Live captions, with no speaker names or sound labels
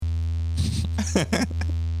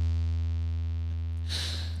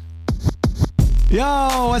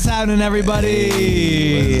Yo, what's happening, everybody?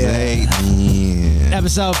 Hey,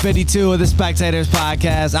 Episode 52 of the Spectators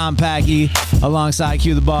Podcast. I'm Packy, alongside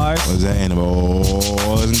Q the Bars. what's that animal?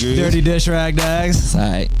 Dirty Dish Rag Dags.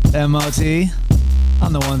 Right. MOT.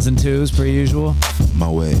 On the ones and twos, per usual. My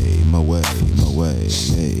way. Hey.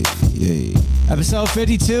 Episode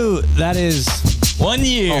 52. That is 1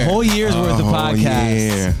 year. a whole year's worth of podcast.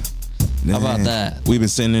 Yeah. How about that? We've been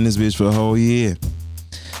sitting in this bitch for a whole year.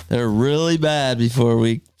 They're really bad before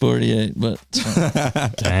week 48, but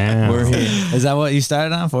Damn. we're here. Is that what you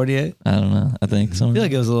started on? 48? I don't know. I think so. I feel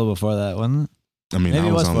like it was a little before that, wasn't it? I mean, Maybe I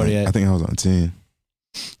it was on 48. I think I was on 10.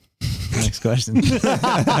 Next question.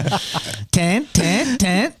 10.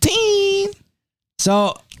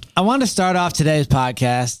 So I wanted to start off today's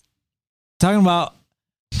podcast talking about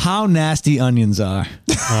how nasty onions are.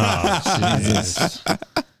 Oh, Jesus.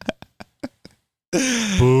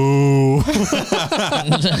 Boo.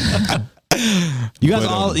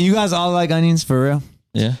 You guys all like onions for real?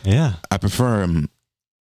 Yeah. Yeah. I prefer them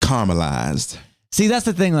caramelized. See, that's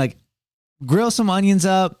the thing. Like, grill some onions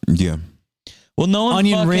up. Yeah. Well, no one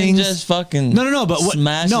Onion fucking rings. just fucking No, but what?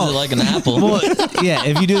 smashes No. it like an apple. Well, yeah,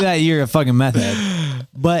 if you do that, you're a fucking meth head.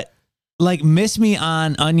 But like, miss me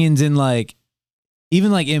on onions in like,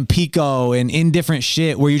 even like in pico and in different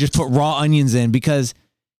shit where you just put raw onions in, because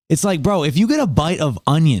it's like, bro, if you get a bite of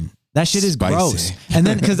onion, that shit is Spicy. gross. And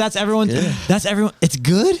then, because that's everyone, it's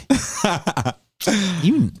good.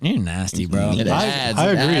 You're nasty, bro. It I adds,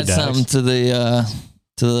 agree, it adds Dax. something to the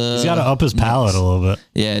He's got to up his palate a little bit.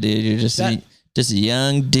 Yeah, dude, you're just a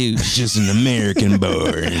young douche. Just an American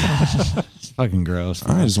boy. It's fucking gross.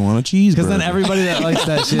 I just want a cheeseburger. Because then everybody that likes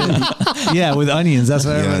that shit, yeah, with onions, that's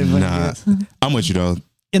what everybody fucking gets. I'm with you though.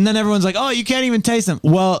 And then everyone's like, oh, you can't even taste them.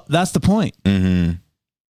 Well, that's the point. Mm-hmm.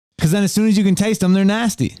 Because then as soon as you can taste them, they're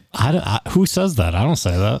nasty. Who says that? I don't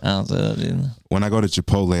say that. I don't say that either. When I go to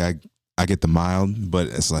Chipotle, I get the mild, but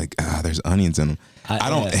it's like, there's onions in them. I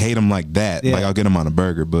don't hate them like that. Yeah. Like I'll get them on a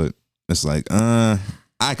burger, but it's like,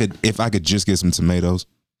 if I could just get some tomatoes,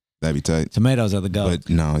 that'd be tight. Tomatoes are the go. But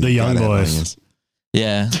no, The you young gotta have boys. onions.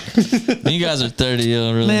 Yeah. When you guys are 30, you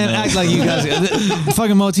don't really Man, know. act like you guys.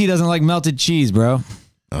 Fucking Moti doesn't like melted cheese, bro.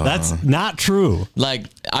 That's not true. Like,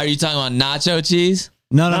 are you talking about nacho cheese?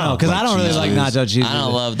 No. Because like I don't really cheese like whiz. nacho cheese. I don't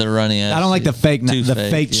either. love the runny ass. I don't like the cheese. fake, Too the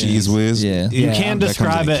fake, fake yeah. cheese. Cheese whiz. Yeah. You Yeah. can That comes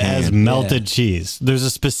describe in a it as can. melted cheese. There's a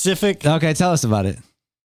specific. Okay, tell us about it.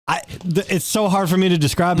 It's so hard for me to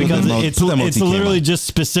describe because it's literally just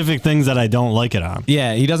specific things that I don't like it on.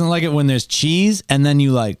 Yeah, he doesn't like it when there's cheese and then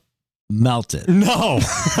you like melt it. No,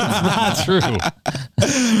 that's not true.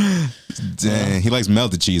 Dang, he likes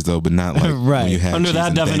melted cheese though, but not like Right. when you have Under cheese that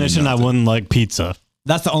and then you definition, I melt it. wouldn't like pizza.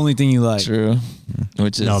 That's the only thing you like. True.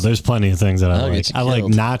 Which is No, there's plenty of things that I That'll like. get you I like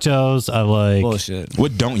killed. nachos. I like. Bullshit.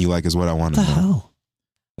 What don't you like is what I want to know. hell?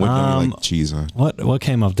 What don't you like cheese on? What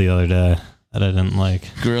came up the other day that I didn't like?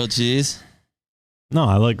 grilled cheese. No,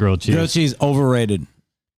 I like grilled cheese. Grilled cheese overrated.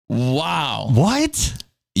 Wow. What?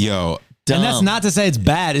 Yo, Dumb. And that's not to say it's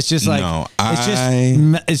bad. It's just like no,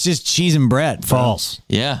 it's just cheese and bread. bro. False.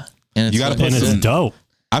 Yeah. And it's You gotta fucking- And it's Listen. dope.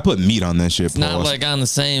 I put meat on that shit. It's not pause. like on the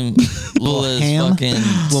same little as ham, fucking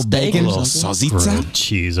little steak bacon. or little something. salsita Grilled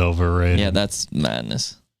cheese overrated. Yeah, that's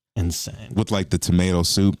madness. Insane. with like the tomato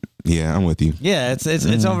soup. Yeah, I'm with you. Yeah, it's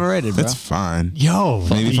overrated, bro. That's fine. Yo,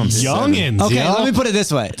 Maybe if I'm youngins. Okay, yo. let me put it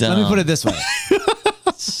this way.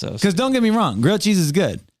 So Because don't get me wrong, grilled cheese is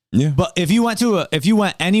good. Yeah, But if you went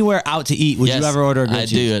anywhere out to eat, would Yes, you ever order a grilled I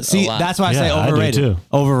cheese? do it a See, lot. that's why I say Yeah, I do overrated. too.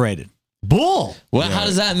 Overrated. Bull. well, Yeah. how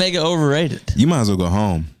does that make it overrated? you might as well go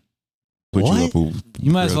home. Put What? you up with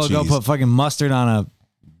You might as well grilled go cheese. put fucking mustard on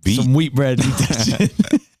beet. some wheat bread. And eat that shit.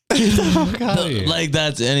 Like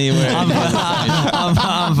that's anywhere.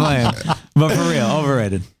 I'm playing. But for real,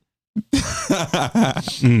 overrated.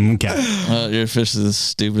 Okay. Well, your fish is the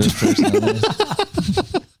stupidest person on earth.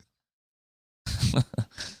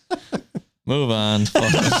 Move on.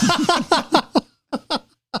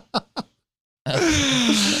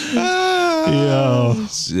 Yo.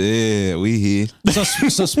 Shit, we here. So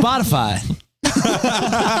Spotify.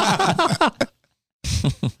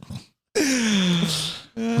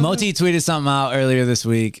 Moti tweeted something out earlier this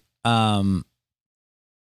week. What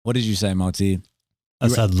did you say, Moti? I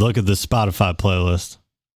said, look at the Spotify playlist.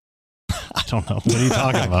 I don't know. What are you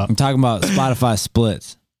talking about? I'm talking about Spotify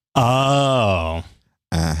splits. Oh,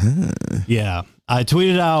 Uh-huh. yeah. I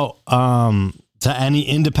tweeted out to any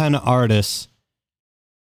independent artists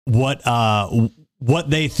what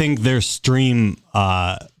they think their stream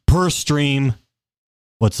per stream.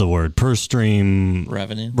 What's the word? Per stream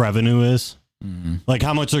Revenue. revenue is. Like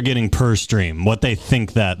how much they're getting per stream, what they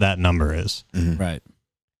think that number is. Right.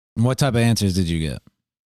 And what type of answers did you get?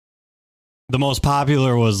 The most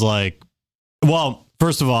popular was like, well,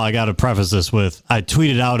 first of all, I got to preface this with, I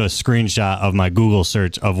tweeted out a screenshot of my Google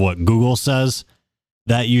search of what Google says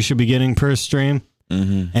that you should be getting per stream.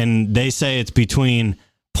 And they say it's between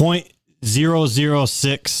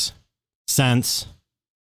 0.006 cents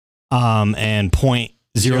and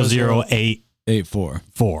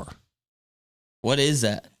 0.00884. What is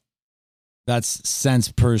that? That's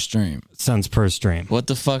cents per stream. Cents per stream. What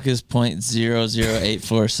the fuck is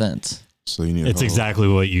 0.0084 cents? So you need. It's exactly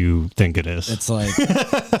what you think it is. It's like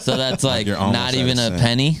So that's like you're almost not at even a a cent.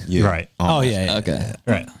 penny. Yeah. Right. oh yeah. Okay.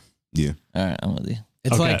 Right. Yeah. All right, I'm with you.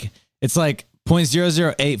 It's Okay. like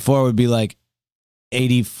 0.0084 would be like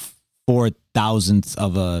 84 thousandths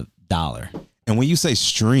of a dollar. And when you say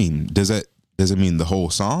stream, does it mean the whole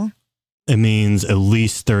song? It means at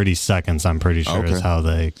least 30 seconds, I'm pretty sure, is Okay. how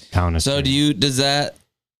they count it. So does that,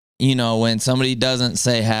 when somebody doesn't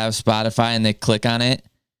say have Spotify and they click on it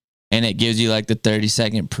and it gives you like the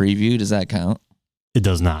 30-second preview, does that count? It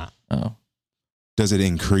does not. Oh. Does it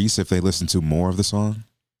increase if they listen to more of the song?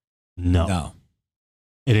 No.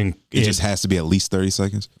 It just has to be at least 30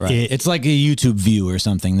 seconds? Right. It's like a YouTube view or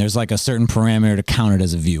something. There's like a certain parameter to count it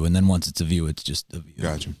as a view. And then once it's a view, it's just a view.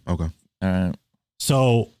 Gotcha. Okay. All right.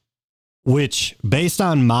 So, which based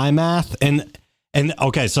on my math and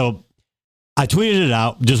okay, so I tweeted it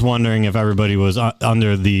out just wondering if everybody was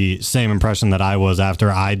under the same impression that I was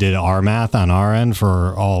after I did our math on our end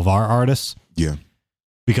for all of our artists. Yeah.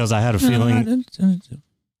 Because I had a feeling.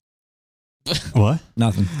 What?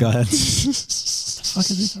 Nothing. Go ahead. He's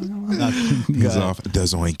off the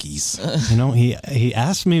zoinkies. He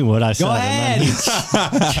asked me what I said. Go ahead. And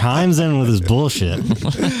then he chimes in with his bullshit. If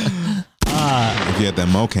you had that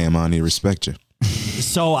mocam on, he'd respect you.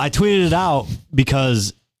 So I tweeted it out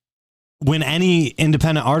because when any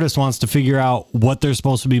independent artist wants to figure out what they're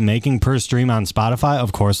supposed to be making per stream on Spotify,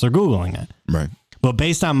 of course, they're Googling it. Right. But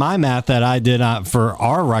based on my math that I did for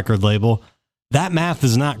our record label, that math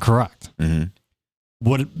is not correct.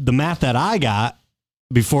 What the math that I got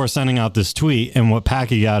before sending out this tweet and what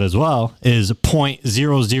Packy got as well is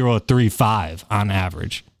 0.0035 on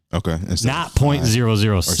average. Okay. Not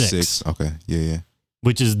 0.006. Or 6. Okay. Yeah.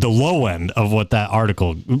 Which is the low end of what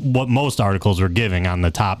most articles were giving on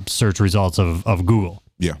the top search results of Google.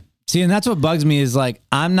 Yeah. See, and that's what bugs me is like,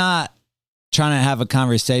 I'm not trying to have a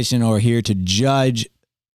conversation or here to judge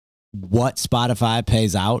what Spotify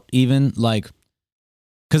pays out even, like,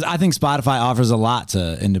 because I think Spotify offers a lot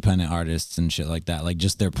to independent artists and shit like that, like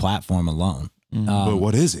just their platform alone. But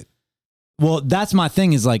what is it? Well, that's my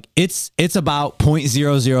thing is like, it's about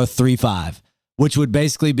 0.0035, which would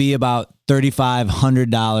basically be about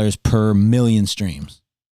 $3,500 per million streams.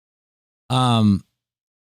 But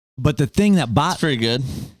the thing that That's pretty good.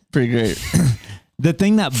 Pretty great. the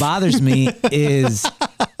thing that bothers me is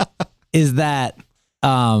that,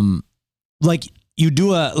 like you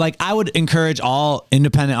do I would encourage all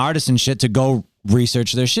independent artists and shit to go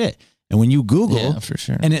research their shit. And when you Google, yeah, for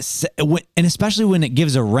sure. and especially when it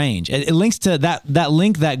gives a range, it links to that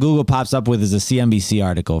link that Google pops up with is a CNBC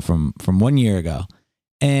article from 1 year ago.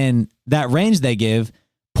 And that range they give,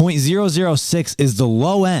 0.006 is the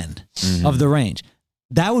low end of the range.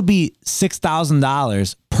 That would be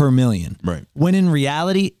 $6,000 per million. Right. When in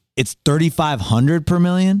reality, it's $3,500 per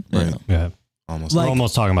million. Right. Yeah. Almost. We're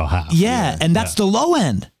almost talking about half. Yeah, and that's the low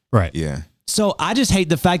end. Right. Yeah. So I just hate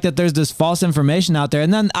the fact that there's this false information out there.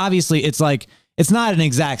 And then obviously it's like, it's not an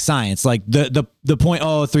exact science. Like the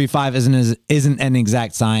 0.0035 isn't an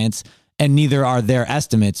exact science, and neither are their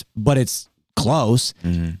estimates, but it's close.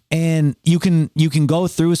 And you can go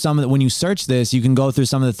through some of the, when you search this, you can go through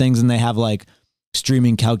some of the things and they have like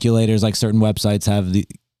streaming calculators, like certain websites have the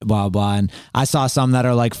blah, blah. And I saw some that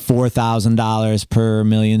are like $4,000 per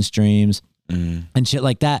million streams and shit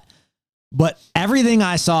like that. But everything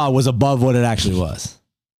I saw was above what it actually was.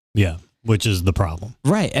 Yeah. Which is the problem.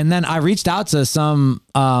 Right. And then I reached out to some,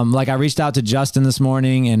 I reached out to Justin this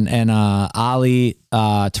morning and Ali,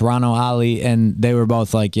 Toronto Ali, and they were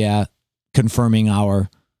both like, yeah, confirming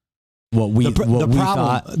what we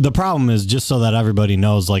thought. The problem is, just so that everybody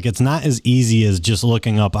knows, like, it's not as easy as just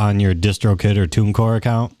looking up on your DistroKid or TuneCore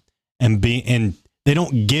account and they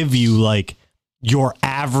don't give you like your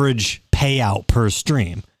average payout per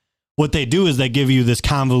stream. What they do is they give you this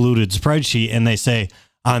convoluted spreadsheet and they say,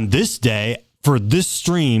 on this day for this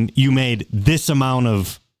stream, you made this amount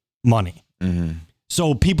of money.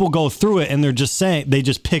 So people go through it and they're just saying, they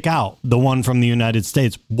just pick out the one from the United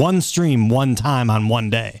States, one stream, one time on one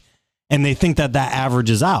day. And they think that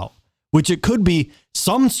averages out, which it could be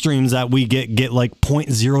some streams that we get like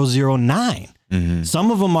 0.009.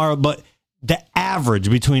 Some of them are, but the average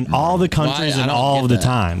between all the countries and all of the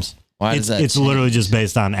times, it's literally just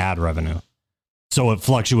based on ad revenue. So it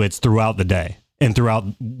fluctuates throughout the day and throughout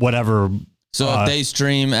whatever. So if they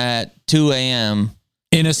stream at 2 a.m.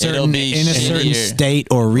 in a certain state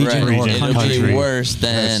or region or country, it'll be worse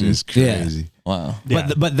than. That's crazy. Wow.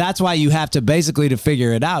 But that's why you have to basically, to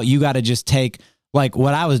figure it out, you got to just take, like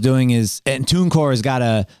what I was doing is, and TuneCore has got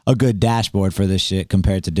a good dashboard for this shit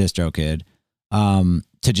compared to DistroKid,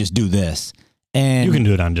 to just do this. And you can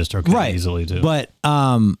do it on DistroKid easily too. But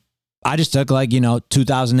I just took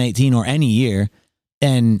 2018 or any year,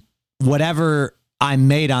 and whatever I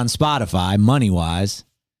made on Spotify money wise,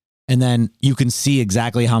 and then you can see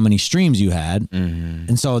exactly how many streams you had.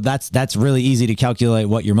 And so that's really easy to calculate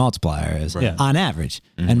what your multiplier is on average.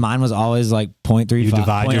 And mine was always like 0.35. You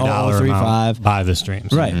divide your dollar amount by the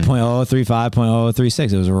streams. Right. 0.0035,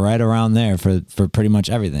 0.0036. It was right around there for pretty much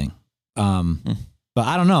everything. But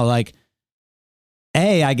I don't know,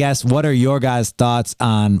 I guess, what are your guys' thoughts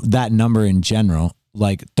on that number in general?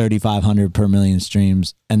 Like 3,500 per million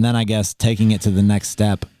streams. And then I guess taking it to the next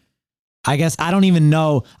step. I guess I don't even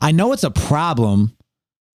know. I know it's a problem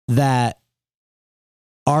that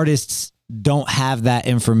artists don't have that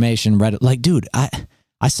information ready. Like, dude, I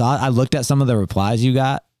looked at some of the replies you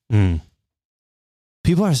got. Some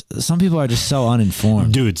people are just so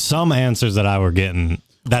uninformed. Dude, some answers that I was getting,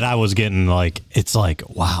 it's like,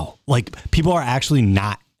 wow. Like, people are actually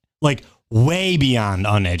not, way beyond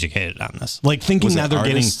uneducated on this. Thinking that they're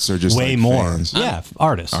getting way more. Fans? Yeah,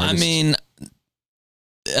 artists. I mean,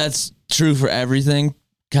 that's true for everything,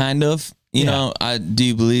 kind of. You know, I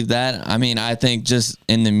do believe that. I mean, I think just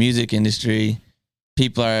in the music industry,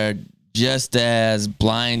 people are just as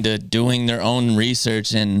blind to doing their own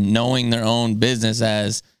research and knowing their own business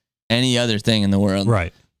as any other thing in the world.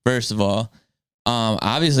 Right. First of all,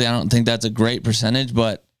 obviously, I don't think that's a great percentage,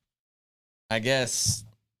 but I guess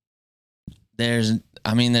there's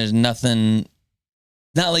nothing.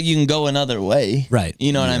 Not like you can go another way. Right.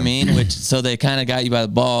 You know what I mean? So they kind of got you by the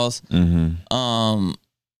balls. I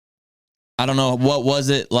don't know, what was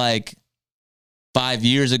it like 5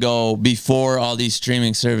 years ago before all these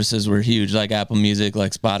streaming services were huge, like Apple Music,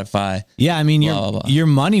 like Spotify? Yeah, I mean, your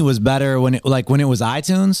money was better when it was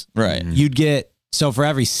iTunes. Right. You'd get, so for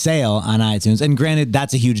every sale on iTunes, and granted,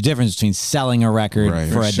 that's a huge difference between selling a record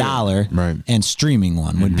for $1 and streaming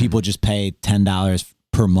one, when people just pay $10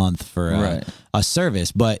 per month for a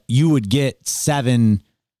service, but you would get 70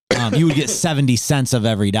 cents of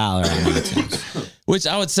every dollar on iTunes. Which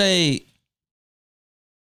I would say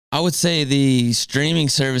the streaming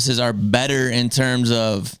services are better in terms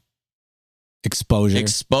of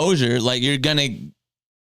exposure. Like, you're gonna,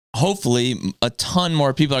 hopefully a ton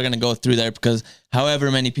more people are gonna go through there, because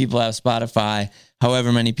however many people have Spotify,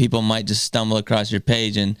 however many people might just stumble across your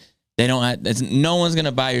page, and they don't have, no one's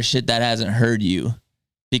gonna buy your shit that hasn't heard you,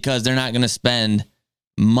 because they're not going to spend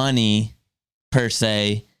money per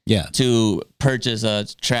se to purchase a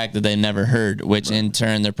track that they've never heard, which in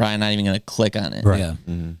turn, they're probably not even going to click on it. Right. Yeah.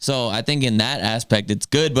 So I think in that aspect, it's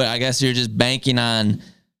good, but I guess you're just banking on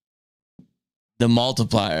the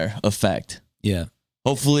multiplier effect. Yeah.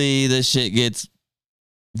 Hopefully this shit gets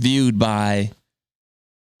viewed by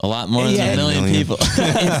a lot more than a million people.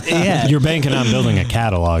 You're banking on building a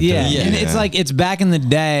catalog. Yeah. And it's like, it's back in the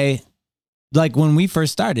day, like when we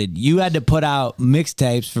first started, you had to put out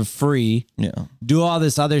mixtapes for free, do all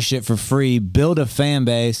this other shit for free, build a fan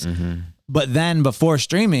base. But then before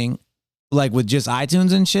streaming, like with just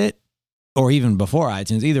iTunes and shit, or even before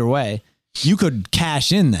iTunes, either way, you could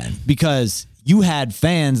cash in then, because you had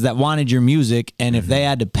fans that wanted your music. And if they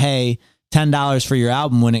had to pay $10 for your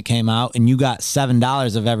album when it came out, and you got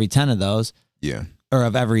 $7 of every 10 of those, or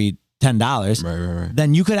of every $10,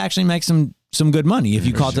 then you could actually make some good money if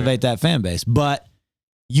you cultivate that fan base. But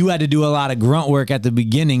you had to do a lot of grunt work at the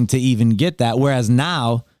beginning to even get that. Whereas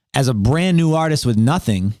now, as a brand new artist with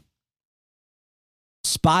nothing,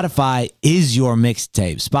 Spotify is your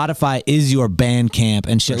mixtape. Spotify is your Bandcamp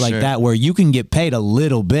and shit like that, where you can get paid a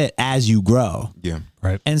little bit as you grow. Yeah.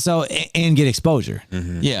 Right. And so, and get exposure.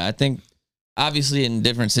 Yeah, I think obviously in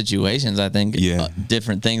different situations, I think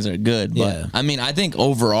different things are good. But I mean, I think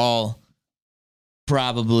overall,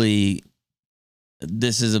 probably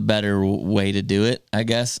this is a better way to do it, I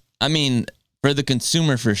guess. I mean, for the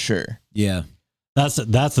consumer, for sure. Yeah. That's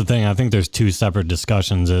the thing. I think there's two separate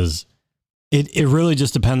discussions. Is it really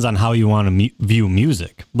just depends on how you want to view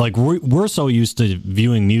music. Like, we're so used to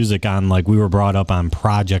viewing music on, like, we were brought up on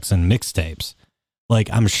projects and mixtapes. Like,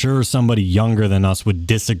 I'm sure somebody younger than us would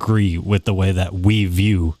disagree with the way that we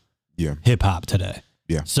view hip hop today.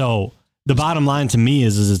 Yeah. So the bottom line to me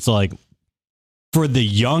is it's like, for the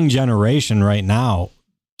young generation right now,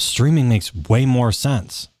 streaming makes way more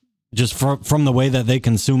sense just from the way that they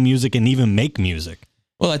consume music and even make music.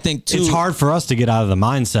 Well, I think too, It's hard for us to get out of the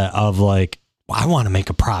mindset of like, well, I want to make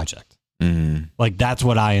a project. Like that's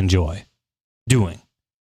what I enjoy doing.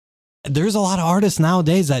 There's a lot of artists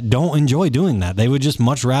nowadays that don't enjoy doing that. They would just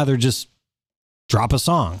much rather just drop a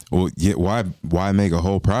song. Well, yeah. Why make a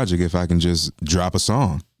whole project if I can just drop a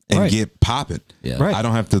song and get popping? Yeah. Right. I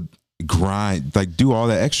don't have to grind, like do all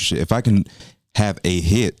that extra shit. If I can have a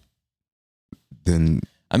hit, then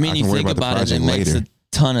I mean, you think about it, it makes a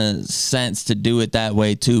ton of sense to do it that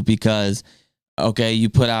way too, because okay, you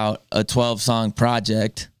put out a 12-song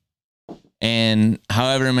project, and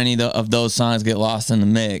however many of those songs get lost in the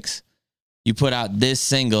mix, you put out this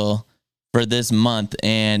single for this month,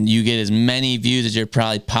 and you get as many views as you're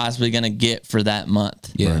probably possibly going to get for that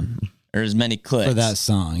month. Yeah. Right. Or as many clicks. For that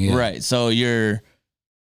song, yeah. Right. So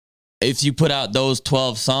if you put out those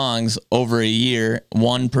 12 songs over a year,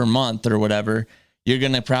 one per month or whatever, you're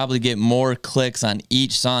going to probably get more clicks on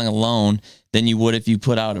each song alone than you would if you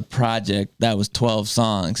put out a project that was 12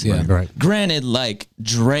 songs. Yeah. Right. Granted, like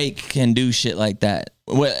Drake can do shit like that.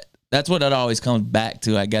 That's what it always comes back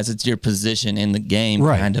to. I guess it's your position in the game,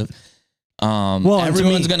 Right. kind of. Well,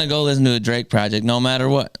 everyone's going to go listen to a Drake project no matter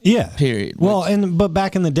what. Yeah. Period. Well, but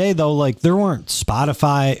back in the day though, like there weren't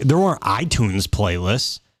iTunes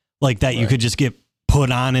playlists like that you could just get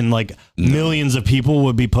put on, and like millions of people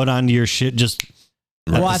would be put onto your shit just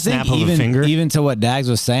at Well, the I snap think of a finger. even to what Dags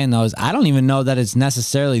was saying though, is I don't even know that it's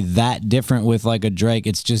necessarily that different with like a Drake.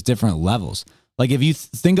 It's just different levels. Like if you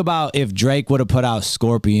think about if Drake would have put out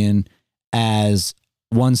Scorpion as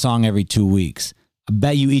one song every 2 weeks, I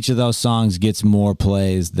bet you each of those songs gets more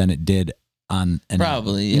plays than it did on an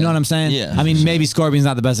Probably, You know what I'm saying? Yeah, I mean, maybe Scorpion's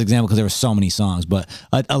not the best example because there were so many songs, but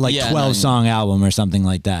a 12 song album or something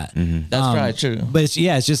like that. That's probably true. But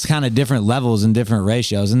it's just kind of different levels and different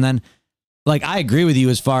ratios. And then, like, I agree with you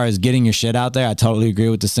as far as getting your shit out there. I totally agree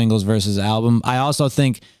with the singles versus album. I also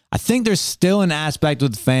think there's still an aspect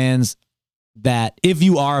with fans that if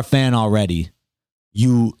you are a fan already,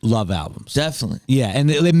 you love albums. Definitely. Yeah, and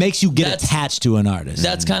it makes you get attached to an artist.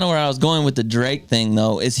 That's kind of where I was going with the Drake thing,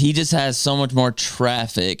 though, is he just has so much more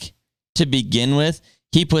traffic to begin with.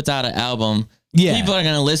 He puts out an album. Yeah. People are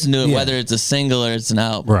going to listen to it, whether it's a single or it's an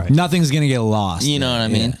album. Right. Nothing's going to get lost. You know what I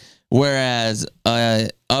mean? Yeah. Whereas a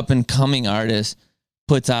up-and-coming artist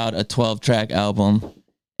puts out a 12-track album,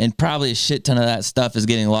 and probably a shit ton of that stuff is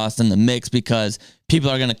getting lost in the mix because people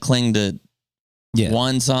are going to cling to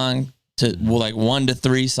one song, to like 1 to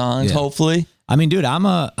 3 songs, hopefully. I mean, dude, I'm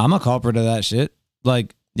a culprit of that shit.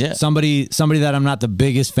 Like, somebody that I'm not the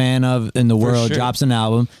biggest fan of in the world drops an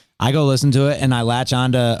album. I go listen to it and I latch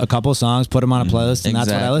onto a couple songs, put them on a playlist, and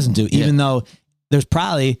that's what I listen to. Even though there's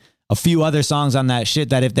probably a few other songs on that shit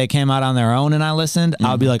that if they came out on their own and I listened,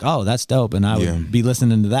 I would be like, oh, that's dope. And I would be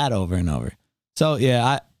listening to that over and over. So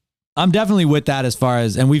yeah, I'm definitely with that as far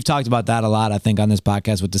as, and we've talked about that a lot, I think, on this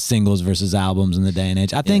podcast with the singles versus albums in the day and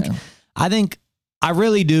age. I think I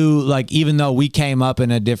really do, like, even though we came up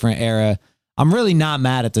in a different era, I'm really not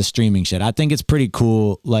mad at the streaming shit. I think it's pretty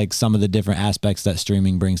cool, like some of the different aspects that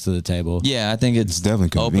streaming brings to the table. Yeah, I think it's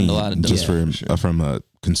definitely opened convenient, a lot of doors. just from a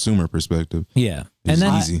consumer perspective. Yeah. It's And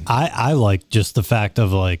then easy. I like just the fact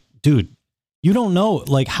of like, dude, you don't know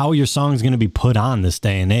like how your song's going to be put on this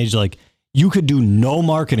day and age. Like you could do no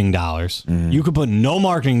marketing dollars. You could put no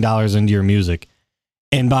marketing dollars into your music,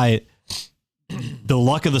 and by the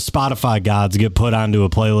luck of the Spotify gods get put onto a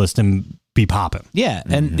playlist and be popping. Yeah.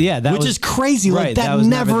 And that Which was is crazy. Like right, that was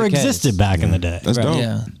never the case. existed back in the day. That's dope.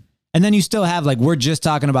 Yeah. And then you still have, like, we're just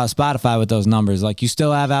talking about Spotify with those numbers. Like, you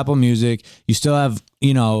still have Apple Music. You still have,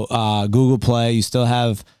 Google Play. You still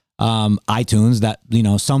have iTunes that,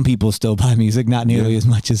 some people still buy music, not nearly as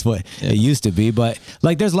much as what it used to be. But,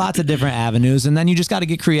 like, there's lots of different avenues. And then you just got to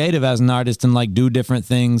get creative as an artist and, like, do different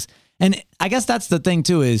things. And I guess that's the thing,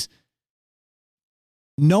 too, is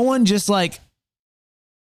no one just, like,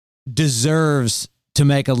 deserves to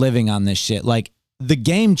make a living on this shit. Like, the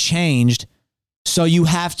game changed. So you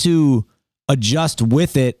have to adjust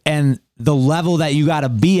with it, and the level that you got to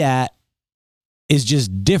be at is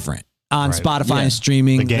just different on Spotify and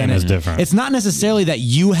streaming. The game is different. It's not necessarily that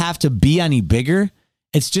you have to be any bigger.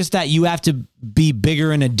 It's just that you have to be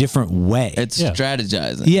bigger in a different way. It's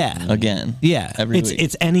strategizing. Yeah. Again. Yeah. Every week.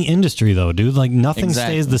 It's any industry though, dude. Like nothing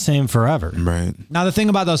stays the same forever. Right. Now the thing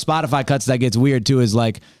about those Spotify cuts that gets weird too is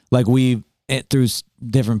like through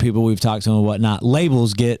different people we've talked to and whatnot,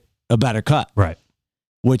 labels get a better cut. Right.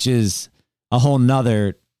 Which is a whole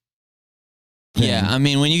nother Yeah, I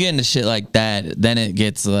mean, when you get into shit like that, then it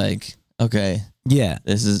gets like, okay, Yeah.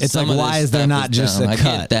 this is. It's like, why is there not just a I cut?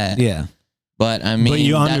 get that. Yeah. But I mean,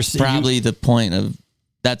 you that's understand- probably the point of.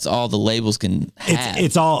 That's all the labels can have.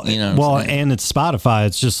 It's all, you know. What well, I'm saying? and it's Spotify.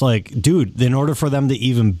 It's just like, dude, in order for them to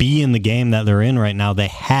even be in the game that they're in right now, they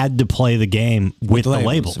had to play the game with the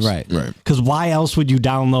labels. Right. Because why else would you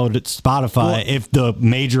download Spotify if the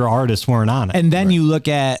major artists weren't on it? And then you look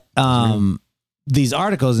at these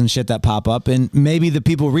articles and shit that pop up, and maybe the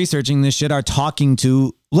people researching this shit are talking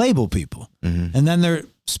to label people. And then they're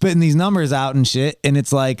spitting these numbers out and shit. And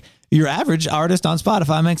it's like, your average artist on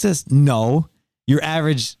Spotify makes this. No, your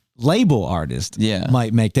average label artist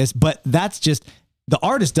might make this. But that's just, the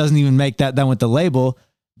artist doesn't even make that then with the label.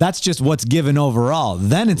 That's just what's given overall.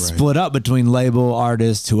 Then it's split up between label,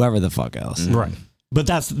 artist, whoever the fuck else. Right. But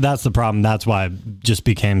that's the problem. That's why it just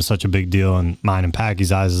became such a big deal in mine and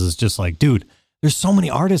Packy's eyes. Is just like, dude, there's so many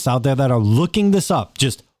artists out there that are looking this up.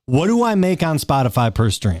 Just, what do I make on Spotify per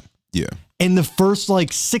stream? Yeah. And the first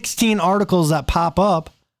like 16 articles that pop up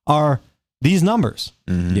are these numbers.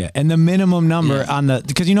 Yeah. And the minimum number on the,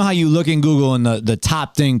 because you know how you look in Google and the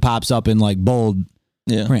top thing pops up in like bold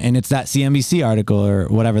print, and it's that CNBC article or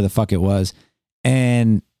whatever the fuck it was.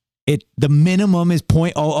 And the minimum is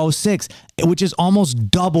 0.006, which is almost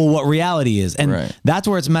double what reality is. And that's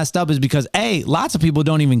where it's messed up, is because A, lots of people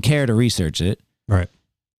don't even care to research it. Right.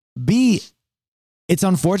 B, it's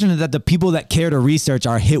unfortunate that the people that care to research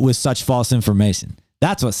are hit with such false information.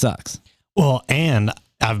 That's what sucks. Well, and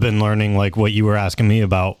I've been learning, like what you were asking me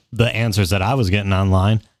about, the answers that I was getting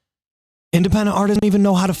online. Independent artists don't even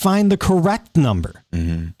know how to find the correct number.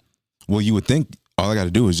 Well, you would think all I got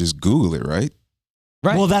to do is just Google it, right?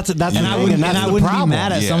 Right. Well, that's and the I thing, wouldn't, and that's and I the wouldn't problem. be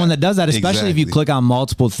mad at someone that does that, especially if you click on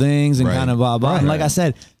multiple things and kind of blah blah. And like I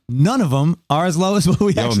said, none of them are as low as what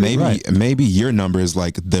we actually. Maybe your number is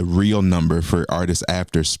like the real number for artists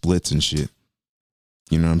after splits and shit.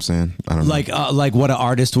 You know what I'm saying? I don't know. Like what an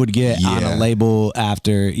artist would get on a label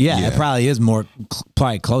after. Yeah, it probably is more,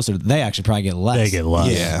 probably closer. They actually probably get less. They get less.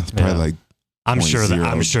 Yeah, it's probably like. I'm sure they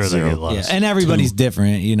get less. Yeah, and everybody's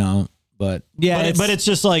different, you know. But yeah, but it's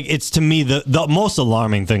just like, it's, to me, the most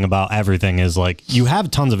alarming thing about everything is like, you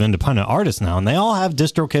have tons of independent artists now, and they all have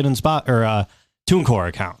DistroKid and TuneCore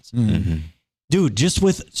accounts. Dude, just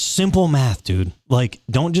with simple math, dude, like,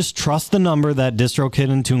 don't just trust the number that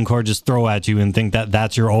DistroKid and TuneCore just throw at you and think that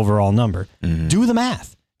that's your overall number. Do the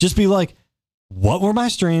math. Just be like, what were my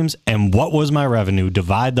streams and what was my revenue?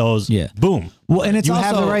 Divide those. Yeah. Boom. Well, and it's you also,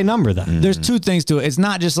 have the right number then. There's two things to it. It's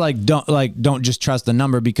not just like don't just trust the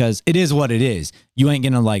number, because it is what it is. You ain't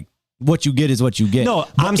gonna like, what you get is what you get. No,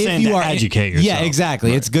 but I'm saying to educate yourself. Yeah,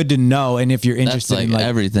 exactly. Right. It's good to know, and if you're interested that's like in like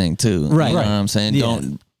everything too. Right. You know what I'm saying?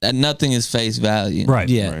 Yeah. Nothing is face value. Right.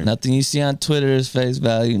 Yeah. Right. Nothing you see on Twitter is face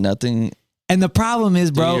value. Nothing. And the problem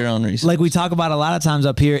is, bro, your own research. like we talk about a lot of times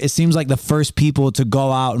up here, it seems like the first people to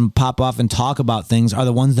go out and pop off and talk about things are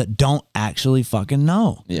the ones that don't actually fucking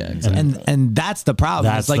know. Yeah, exactly. And that's the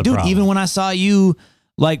problem. That's it's like, the dude, problem. even when I saw you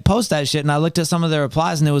like post that shit and I looked at some of their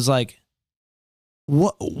replies and it was like,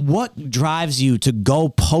 what drives you to go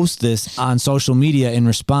post this on social media in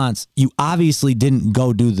response? You obviously didn't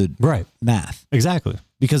go do the math. Exactly.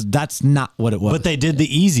 Because that's not what it was. But they did the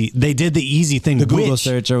easy thing. The Google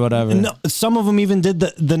search or whatever. No, some of them even did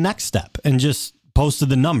the next step and just posted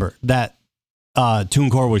the number that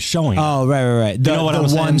TuneCore was showing. Oh, right. You know what I'm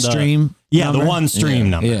saying? One stream. Yeah, number? the one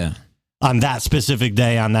stream number. Yeah. On that specific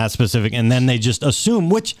day, on that specific, and then they just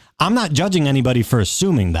assume, which I'm not judging anybody for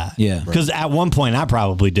assuming that. Yeah. Because at one point I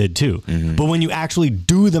probably did too. But when you actually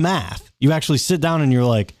do the math, you actually sit down and you're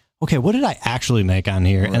like, okay, what did I actually make on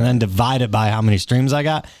here? And then divide it by how many streams I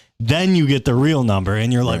got. Then you get the real number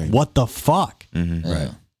and you're like, what the fuck?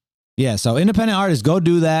 Right. Yeah. So independent artists, go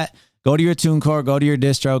do that. Go to your TuneCore, go to your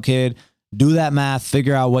DistroKid, do that math,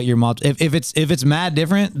 figure out what your if it's mad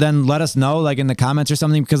different, then let us know, like in the comments or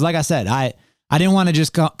something. Because like I said, I didn't want to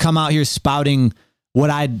just come out here spouting what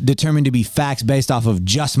I determined to be facts based off of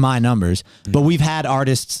just my numbers. But we've had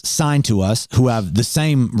artists signed to us who have the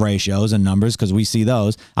same ratios and numbers, because we see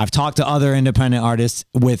those. I've talked to other independent artists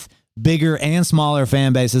with bigger and smaller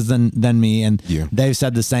fan bases than me, and they've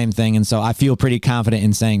said the same thing. And so I feel pretty confident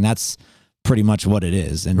in saying that's pretty much what it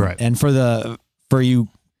is. And and for you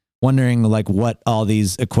wondering like what all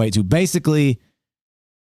these equate to, basically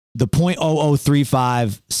the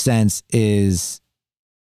 0.0035 cents is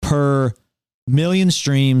per million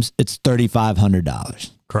streams, it's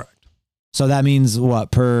 $3,500. Correct. So that means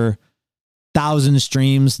what, per 1,000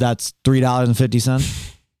 streams, that's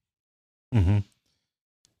 $3.50.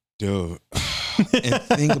 Dude, and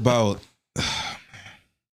think about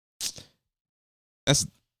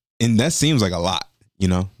and that seems like a lot, you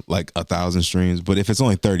know, like 1,000 streams. But if it's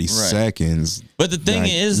only 30 seconds. But the thing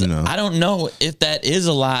is, I don't know if that is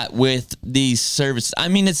a lot with these services. I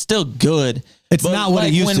mean, it's still good. It's not what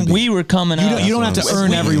it used to be. When we were coming up. You don't have to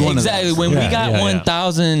earn every one of those. Exactly. When we got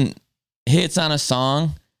 1,000 hits on a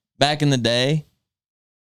song back in the day.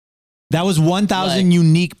 That was 1,000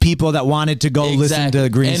 unique people that wanted to go listen to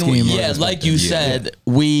Green Scheme. Yeah, like you said,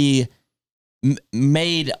 we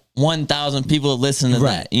made 1,000 people listen to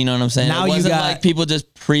that. You know what I'm saying? Now it wasn't you got, like people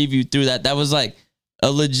just preview through that. That was like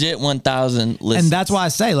a legit 1,000 listens. And that's why I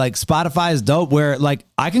say like Spotify is dope, where like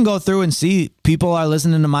I can go through and see people are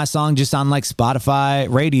listening to my song just on like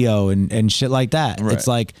Spotify radio and shit like that. Right. It's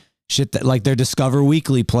like shit that like their Discover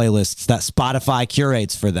Weekly playlists that Spotify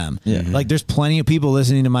curates for them. Yeah. Like there's plenty of people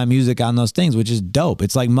listening to my music on those things, which is dope.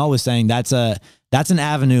 It's like Mo was saying, that's an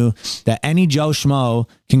avenue that any Joe Schmo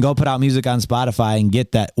can go put out music on Spotify and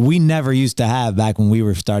get that we never used to have back when we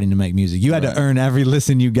were starting to make music. You had to earn every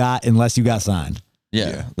listen you got unless you got signed.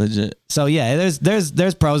 Yeah, legit. So yeah,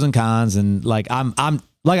 there's pros and cons, and like I'm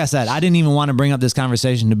like I said, I didn't even want to bring up this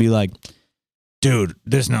conversation to be like, dude,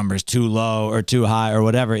 this number's too low or too high or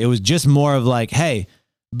whatever. It was just more of like, hey,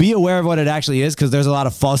 be aware of what it actually is, because there's a lot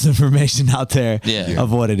of false information out there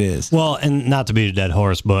of what it is. Well, and not to beat a dead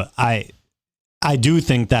horse, but I do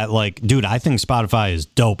think that, like, dude, I think Spotify is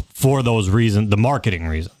dope for those reasons, the marketing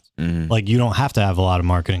reasons. Like, you don't have to have a lot of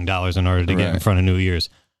marketing dollars in order to get in front of new ears.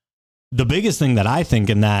 The biggest thing that I think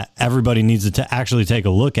and that everybody needs to actually take a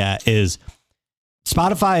look at is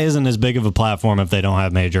Spotify isn't as big of a platform if they don't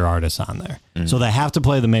have major artists on there. So they have to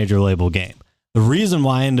play the major label game. The reason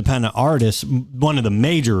why independent artists, one of the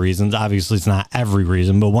major reasons, obviously it's not every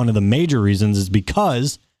reason, but one of the major reasons is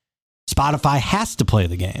because Spotify has to play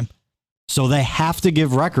the game. So they have to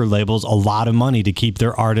give record labels a lot of money to keep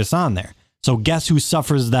their artists on there. So guess who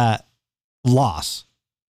suffers that loss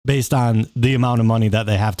based on the amount of money that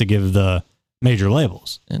they have to give the major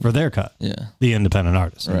labels for their cut? Yeah. The independent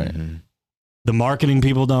artists. Right. The marketing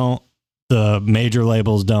people don't. The major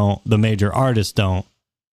labels don't. The major artists don't.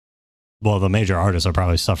 Well, the major artists are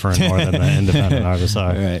probably suffering more than the independent artists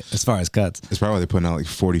are. Right. As far as cuts. It's probably they're putting out like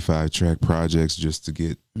 45 track projects just to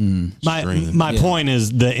get My point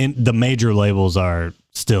is the major labels are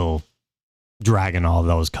still dragging all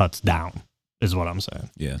those cuts down, is what I'm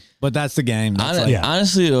saying. Yeah. But that's the game. That's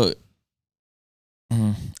Honestly, I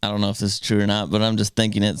don't know if this is true or not, but I'm just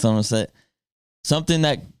thinking it. Someone said something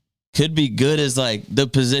that could be good is like the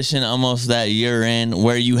position almost that you're in,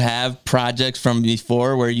 where you have projects from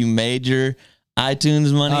before where you made your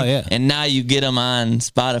iTunes money, and now you get them on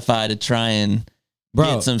Spotify to try and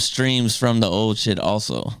get some streams from the old shit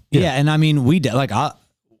also. Yeah, and I mean, we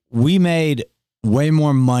made way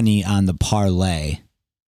more money on the parlay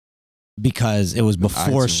because it was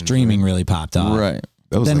before iTunes, streaming really popped off, Right.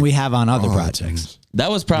 than we have on other projects. That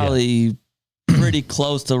was probably pretty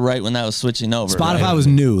close to right when that was switching over. Spotify was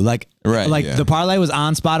new, the parlay was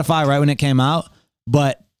on Spotify right when it came out,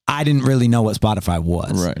 but I didn't really know what Spotify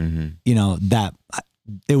was. Right. You know,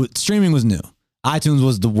 streaming was new. iTunes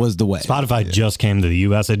was the way. Spotify just came to the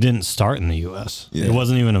U.S. It didn't start in the U.S. It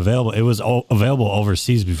wasn't even available. It was available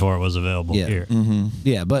overseas before it was available here.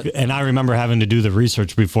 Yeah, and I remember having to do the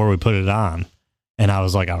research before we put it on. And I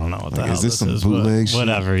was like, I don't know what the hell is this some bootleg shit?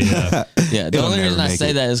 Whatever, yeah. Yeah, the only reason I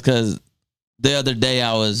say that is because the other day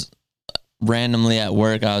I was randomly at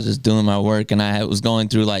work. I was just doing my work, and I was going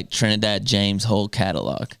through like Trinidad James' whole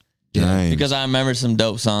catalog. James. Because I remember some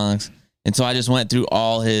dope songs. And so I just went through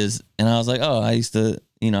all his, and I was like, oh, I used to,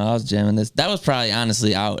 I was jamming this. That was probably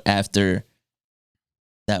honestly out after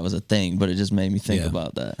that was a thing, but it just made me think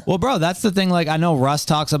about that. Well, bro, that's the thing. Like, I know Russ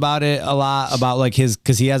talks about it a lot, about like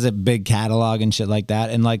because he has a big catalog and shit like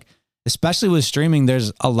that. And like, especially with streaming,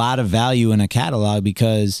 there's a lot of value in a catalog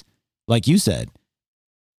because, like you said,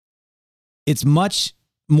 it's much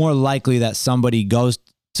more likely that somebody goes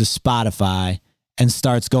to Spotify and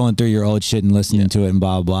starts going through your old shit and listening to it and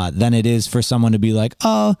blah, blah, blah, than it is for someone to be like,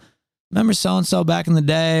 oh, remember so-and-so back in the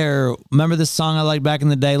day, or remember this song I liked back in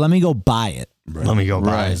the day? Let me go buy it. Let me go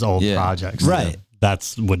buy his old projects. Right.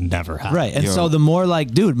 That's would never happen. Right. And so the more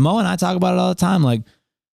like, dude, Mo and I talk about it all the time. Like,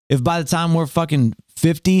 if by the time we're fucking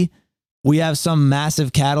 50, we have some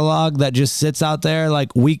massive catalog that just sits out there,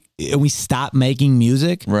 like we stop making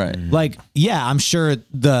music. Right. Like, yeah, I'm sure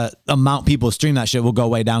the amount people stream that shit will go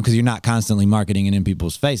way down because you're not constantly marketing it in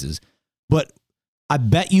people's faces. But I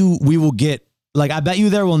bet you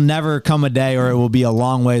there will never come a day, or it will be a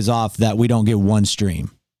long ways off, that we don't get one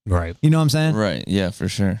stream. Right. You know what I'm saying? Right. Yeah, for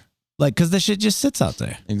sure. Like, because the shit just sits out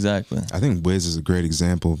there. Exactly. I think Wiz is a great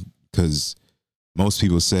example because most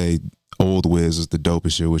people say, Old Wiz is the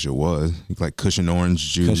dopest shit, which it was. Like Cushion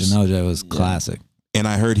Orange Juice. Cushion OJ was classic. And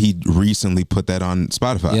I heard he recently put that on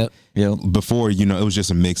Spotify. Yep. Before, it was just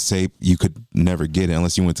a mixtape. You could never get it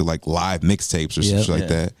unless you went to like live mixtapes or something like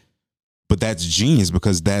that. But that's genius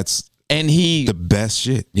because that's the best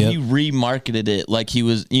shit. He remarketed it like he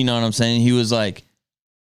was, you know what I'm saying? He was like,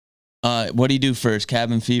 what did he do first?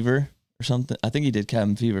 Cabin Fever or something? I think he did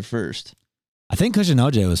Cabin Fever first. I think Cushion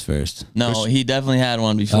OJ was first. No, he definitely had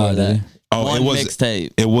one before that. One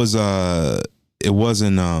mixtape. It wasn't.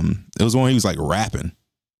 It was when he was like rapping,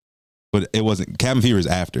 but it wasn't. Cabin Fever is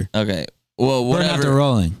after. Okay. Well, whatever. Burn After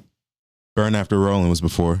Rolling. Burn After Rolling was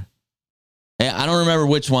before. Yeah, I don't remember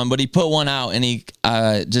which one, but he put one out and he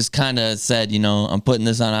just kind of said, I'm putting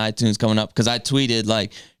this on iTunes coming up because I tweeted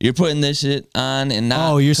like, you're putting this shit on and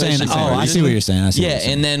not. Oh, you're saying. Cushion Oh, I see what you're saying.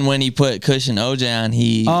 And then when he put Cushion OJ on,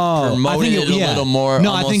 he promoted it a little more.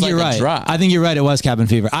 No, I think like you're right. Drop. I think you're right. It was Cabin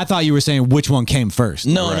Fever. I thought you were saying which one came first.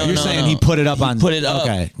 No, you're saying he put it up on. Put it up.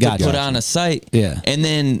 Okay, gotcha. Put it on a site. Yeah, and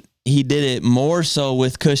then he did it more so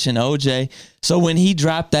with Cushion OJ. So when he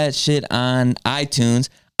dropped that shit on iTunes,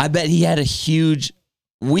 I bet he had a huge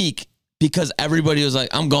week because everybody was like,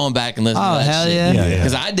 I'm going back and listening to that hell shit. yeah.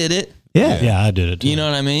 Because I did it. Yeah, I did it too. You know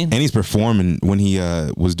what I mean? And he's performing when he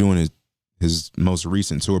was doing his most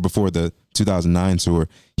recent tour before the 2009 tour.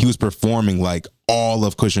 He was performing like all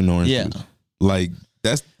of Cushion Orange. Yeah. Like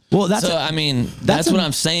that's what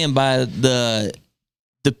I'm saying by the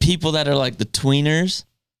people that are like the tweeners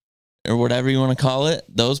or whatever you want to call it.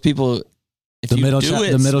 Those people, if the you middle do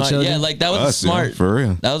it, the middle smart, children. yeah, like that was smart. For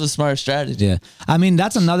real. That was a smart strategy. Yeah. I mean,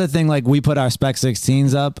 that's another thing. Like we put our Spec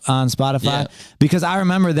 16s up on Spotify because I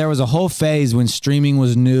remember there was a whole phase when streaming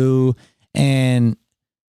was new and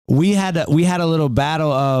we had a little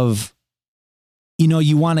battle of,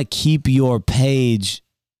 you want to keep your page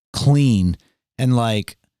clean and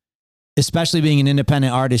like, especially being an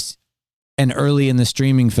independent artist and early in the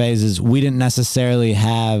streaming phases, we didn't necessarily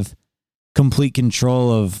have complete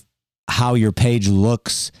control of how your page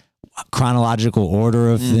looks, chronological order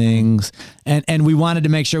of things. And we wanted to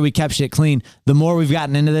make sure we kept shit clean. The more we've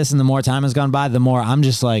gotten into this and the more time has gone by, the more I'm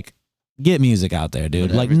just like, get music out there,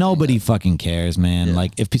 dude. Like nobody fucking cares, man. Yeah.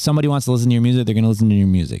 Like if somebody wants to listen to your music, they're going to listen to your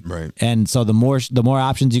music. Right. And so the more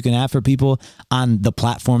options you can have for people on the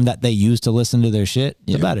platform that they use to listen to their shit,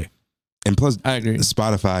 the better. And plus, I agree.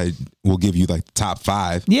 Spotify will give you like the top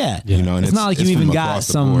 5. Yeah. And it's not like you even got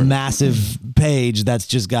some massive page that's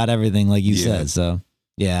just got everything like you said. So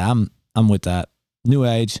yeah, I'm with that. New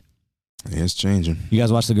age. Yeah, it's changing. You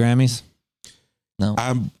guys watch the Grammys? No.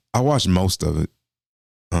 I watched most of it.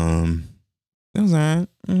 It was all right.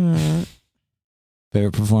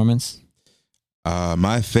 Favorite performance?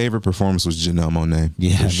 My favorite performance was Janelle Monáe.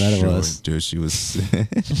 Yeah, I bet it was. Dude, she was.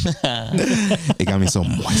 It got me so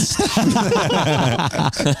moist.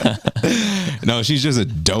 No, she's just a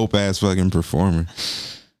dope ass fucking performer.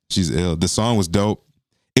 She's ill. The song was dope.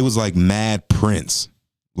 It was like Mad Prince,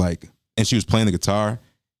 and she was playing the guitar,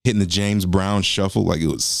 hitting the James Brown shuffle. Like it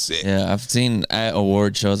was sick. Yeah, I've seen at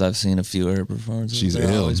award shows. I've seen a few of her performances. She's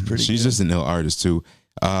ill. She's just an ill artist too.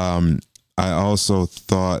 I also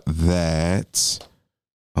thought that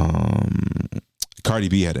Cardi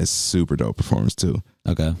B had a super dope performance too.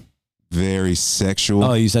 Okay. Very sexual.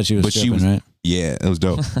 Oh, you said she was stripping, right? Yeah, it was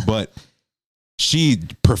dope. But she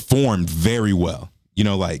performed very well.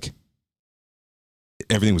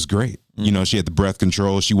 Everything was great. She had the breath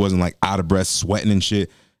control. She wasn't like out of breath, sweating and shit.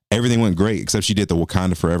 Everything went great, except she did the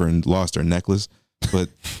Wakanda Forever and lost her necklace. But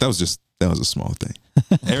that was a small thing.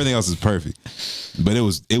 Everything else is perfect. But it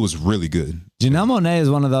was really good. Janelle Monáe is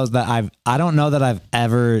one of those that I don't know that I've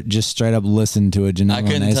ever just straight up listened to a Janelle Monáe song.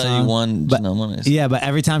 I couldn't tell you one Janelle Monáe song. Yeah, but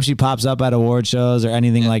every time she pops up at award shows or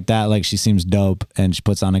anything like that, like she seems dope and she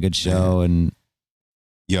puts on a good show. And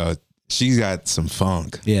yo, she's got some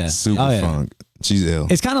funk. Yeah. Super funk. She's ill.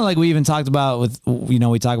 It's kind of like we even talked about with, we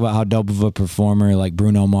talk about how dope of a performer like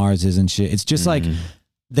Bruno Mars is and shit. It's just like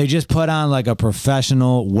they just put on like a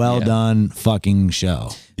professional, well done fucking show.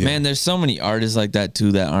 Yeah. Man, there's so many artists like that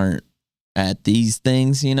too that aren't at these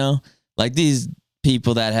things, like these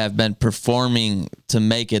people that have been performing to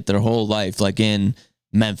make it their whole life, like in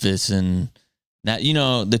Memphis and that,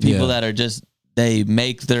 the people that are just, they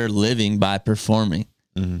make their living by performing.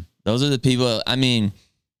 Mm-hmm. Those are the people. I mean,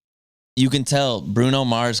 you can tell Bruno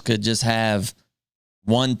Mars could just have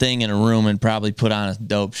one thing in a room and probably put on a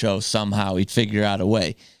dope show somehow. He'd figure out a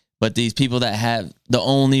way. But these people that have, the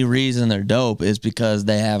only reason they're dope is because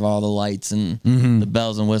they have all the lights and the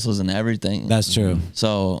bells and whistles and everything. That's true.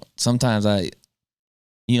 So sometimes like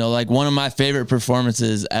one of my favorite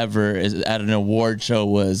performances ever is at an award show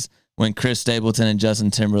was when Chris Stapleton and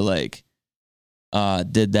Justin Timberlake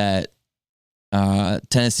did that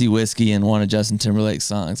Tennessee Whiskey and one of Justin Timberlake's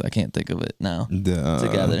songs. I can't think of it now.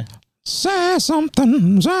 Together. Say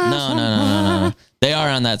something. No. They are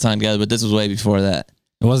on that song together, but this was way before that.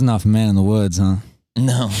 It wasn't off Man in the Woods, huh?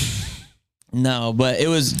 No, but it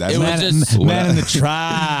was. That's It was just Man in the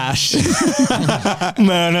Trash.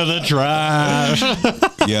 Man of the trash.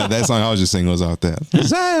 Yeah, that song I was just singing was out there.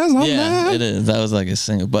 yeah, it is. That was like a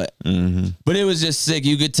single, but it was just sick.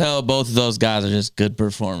 You could tell both of those guys are just good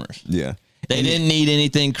performers. Yeah. They didn't need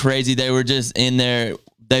anything crazy. They were just in there.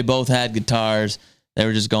 They both had guitars. They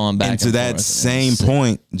were just going back. And to that same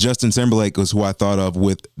point, Justin Timberlake was who I thought of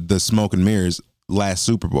with the Smoke and Mirrors last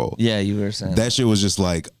Super Bowl. Yeah, you were saying that shit was just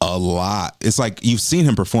like a lot. It's like you've seen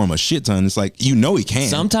him perform a shit ton. It's like he can.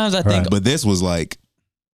 Sometimes I think, but this was like,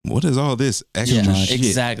 what is all this extra shit?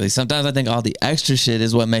 Exactly. Sometimes I think all the extra shit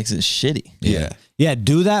is what makes it shitty. Yeah,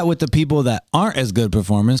 do that with the people that aren't as good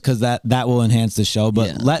performers because that will enhance the show.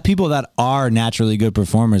 But let people that are naturally good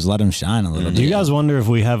performers, let them shine a little bit. Do you guys wonder if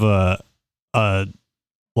we have a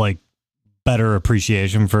like better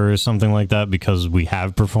appreciation for something like that because we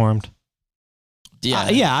have performed?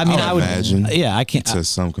 Yeah. I mean, I would imagine. Yeah, I can't. To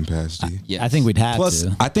some capacity. I think we'd have Plus,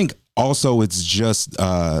 to. I think also it's just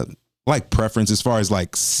like preference as far as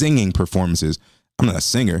like singing performances. I'm not a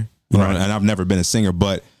singer, you know, and I've never been a singer,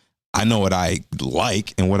 but I know what I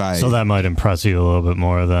like and what I. So that might impress you a little bit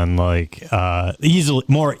more than like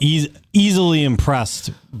easily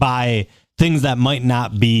impressed by things that might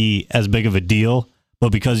not be as big of a deal,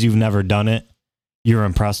 but because you've never done it, you're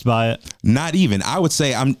impressed by it. Not even. I would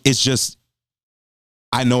say it's just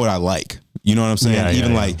I know what I like. You know what I'm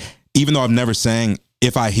saying? Even though I've never sang,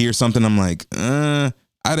 if I hear something, I'm like, I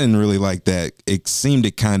didn't really like that. It seemed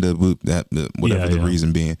to kind of whatever the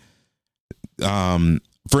reason being.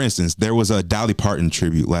 For instance, there was a Dolly Parton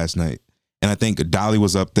tribute last night, and I think Dolly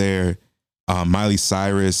was up there. Miley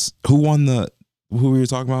Cyrus, who were you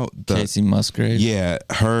talking about? Casey Musgrave. Yeah,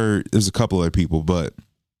 there's a couple other people, but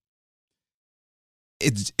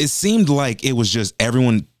it seemed like it was just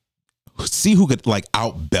everyone see who could like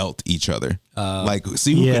outbelt each other. Like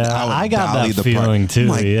see who could out I got Dolly that the feeling part. too.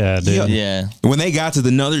 Like, Dude. Yeah. When they got to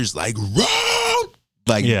the nuthers, like wrong,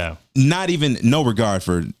 like not even no regard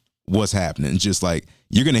for what's happening. Just like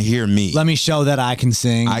you're gonna hear me. Let me show that I can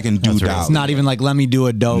sing. I can do Dolly. It's not even like let me do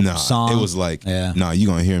a dope song. It was like, no,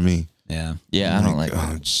 you're gonna hear me. Yeah. I don't like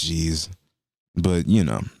that. Oh, jeez. But you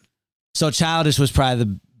know. So Childish was probably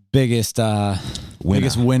the biggest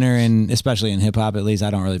winner in, especially in hip hop. At least I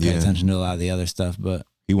don't really pay attention to a lot of the other stuff, but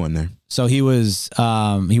he wasn't there. So he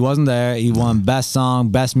wasn't there. He won best song,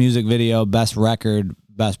 best music video, best record,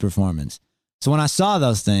 best performance. So when I saw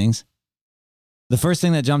those things, the first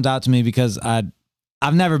thing that jumped out to me, because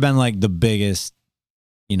I've never been like the biggest,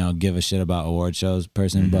 give a shit about award shows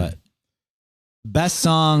person, but best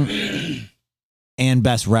song and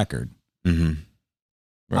best record.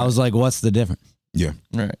 Mm-hmm. I was like, what's the difference? Yeah.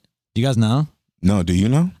 Right. Do you guys know? No, do you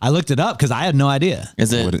know? I looked it up because I had no idea.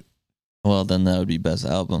 Is it? Well, then that would be best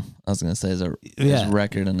album. I was gonna say is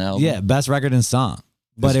record and album. Yeah, best record and song.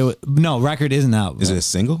 But record isn't out. Is it a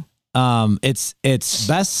single? It's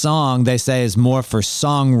best song. They say is more for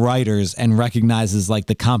songwriters and recognizes like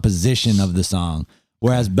the composition of the song,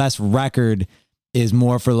 whereas best record is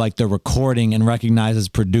more for like the recording and recognizes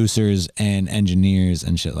producers and engineers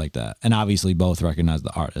and shit like that. And obviously both recognize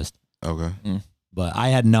the artist. Okay. But I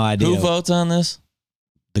had no idea. Who votes on this?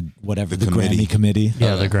 The committee. Grammy committee.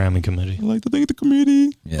 Yeah, the Grammy committee. I like to think of the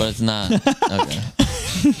committee. Yeah. But it's not. Okay.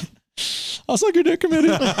 I'll suck your dick, committee.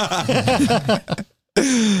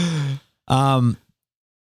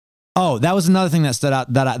 Oh, that was another thing that stood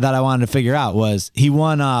out that I wanted to figure out was he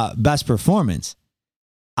won best performance.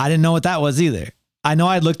 I didn't know what that was either. I know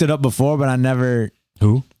I'd looked it up before, but I never.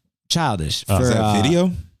 Who? Childish. Is that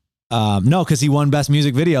video? No, because he won best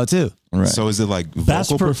music video too. Right. So is it like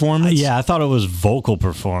vocal performance? Yeah, I thought it was vocal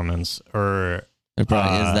performance, or it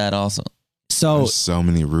probably is that also. So there's so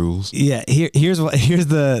many rules. Yeah, here's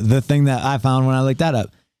the thing that I found when I looked that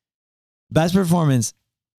up. Best performance,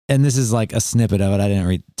 and this is like a snippet of it. I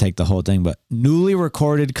didn't take the whole thing, but newly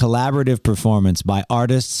recorded collaborative performance by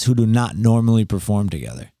artists who do not normally perform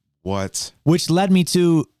together. What? Which led me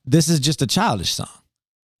to this is just a Childish song.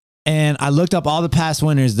 And I looked up all the past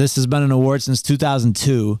winners. This has been an award since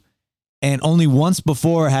 2002. And only once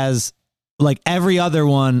before has, like every other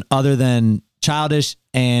one other than Childish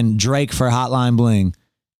and Drake for Hotline Bling,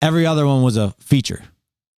 every other one was a feature.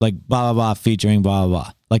 Like blah, blah, blah, featuring blah, blah,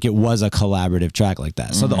 blah. Like it was a collaborative track like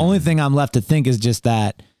that. So the only thing I'm left to think is just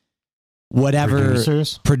that whatever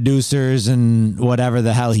producers and whatever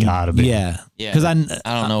the hell he gotta be. Yeah. Because I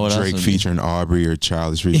don't know what Drake else featuring Aubrey or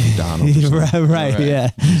Childish featuring Donald. right, yeah.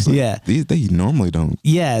 Yeah. They normally don't.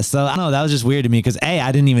 Yeah, so I don't know, that was just weird to me because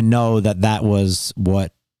I didn't even know that was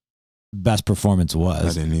what best performance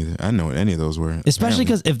was. I didn't either. I didn't know what any of those were. Especially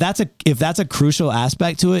because if that's a crucial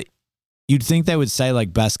aspect to it, you'd think they would say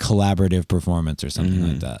like best collaborative performance or something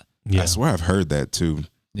like that. Yeah. I swear I've heard that too.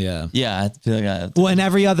 Yeah. Yeah, I feel like I have Well, and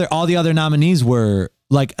all the other nominees were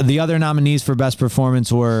like the other nominees for best performance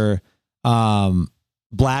were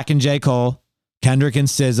Black and J. Cole, Kendrick and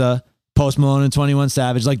SZA, Post Malone and 21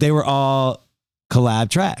 Savage. Like they were all collab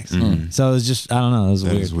tracks. So it was just, I don't know, it was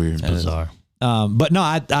That weird. is weird. Bizarre. But no,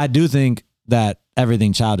 I do think that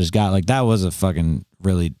everything Childish got, like that was a fucking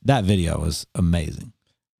that video was amazing.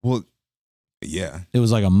 Well, yeah. It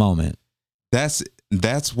was like a moment. That's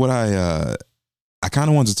what I kind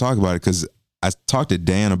of wanted to talk about it because I talked to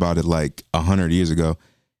Dan about it like 100 years ago.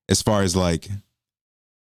 As far as like,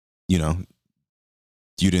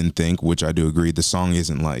 you didn't think, which I do agree, the song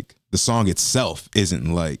itself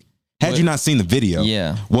isn't like. Had you not seen the video,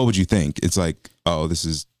 what would you think? It's like, oh, this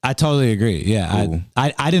is. I totally agree. Yeah, cool.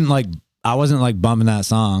 I didn't like. I wasn't like bumping that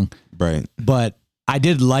song, Right. but I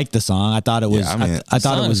did like the song. I thought it was. Yeah, I mean, I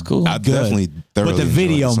thought it was cool. I good. definitely thoroughly But the enjoyed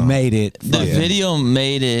video song. made it. The fucking- video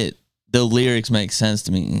made it. The lyrics make sense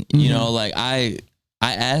to me. You know, like I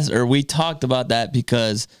asked, or we talked about that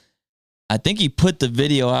because I think he put the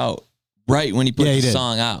video out right when he put Yeah, he the did.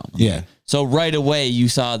 song out. Yeah. So right away you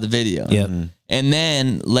saw the video. Yep. And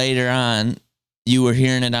then later on, you were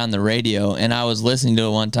hearing it on the radio, and I was listening to it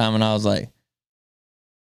one time, and I was like,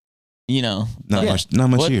 Not Yeah.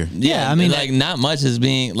 much what- here. Yeah, I mean, like not much is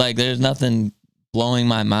being like. There's nothing blowing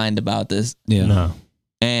my mind about this, Yeah.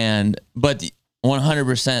 No. but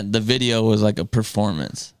 100% the video was like a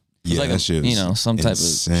performance. It's Yeah, like that shit was some type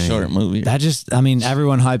insane. of short movie. That just, I mean,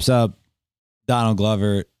 everyone hypes up Donald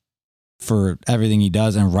Glover for everything he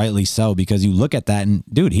does, and rightly so, because you look at that and,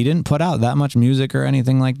 dude, he didn't put out that much music or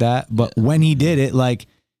anything like that. But when he did it, like,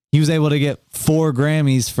 he was able to get 4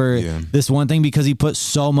 Grammys for this one thing because he put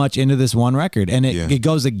so much into this one record. And it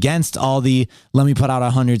goes against all the, let me put out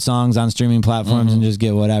 100 songs on streaming platforms and just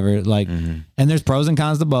get whatever. Like, and there's pros and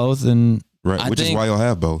cons to both. And Right, which is why you'll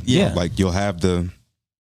have both. Yeah. Like you'll have the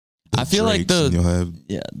I feel like Drakes and you'll have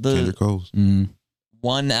the Kendrick Coles.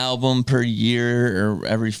 one album per year or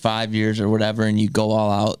every 5 years or whatever, and you go all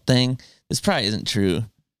out thing. This probably isn't true,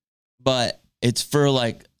 but it's for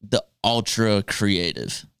like the ultra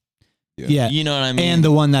creative. yeah. You know what I mean? And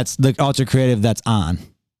the one that's the ultra creative that's on.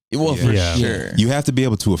 well, for Yeah. sure. You have to be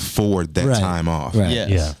able to afford that Right. time off Right. Yes.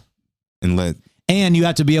 Yeah. and let And you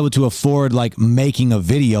have to be able to afford like making a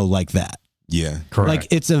video like that. Correct. Like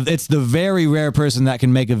it's the very rare person that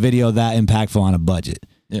can make a video that impactful on a budget.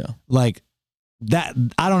 Yeah. Like that,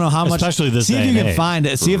 I don't know how much. Especially this See if day you and can age. find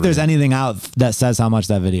it. See if there's anything out that says how much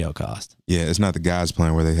that video cost. it's not the guys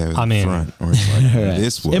playing where they have it I in mean- front or it's like Right.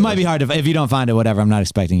 this was. It might be hard if you don't find it. Whatever. I'm not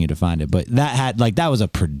expecting you to find it, but that was a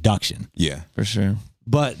production. Yeah. For sure.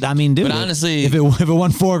 But I mean, dude, But honestly, if it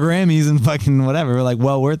won 4 Grammys and fucking whatever, we're like,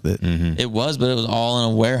 well worth it. it was, but it was all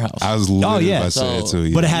in a warehouse. I was literally yeah. about to say it too.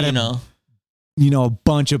 Yeah. But it had a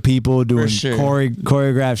bunch of people doing sure.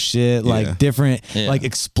 choreographed shit, like Yeah. different Yeah. like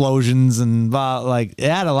explosions and like it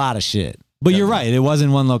had a lot of shit. But you're right, it was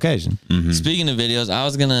in one location. Speaking of videos, I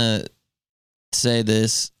was gonna say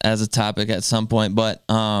this as a topic at some point, but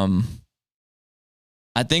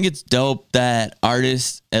I think it's dope that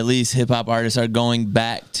artists, at least hip hop artists, are going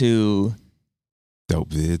back to dope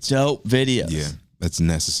vids. dope videos. Yeah, that's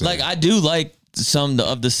necessary. Like I do like some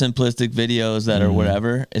of the simplistic videos that are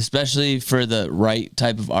whatever, especially for the right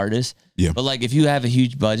type of artist. Yeah. But like if you have a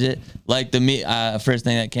huge budget, like the first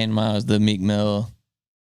thing that came to mind was the Meek Mill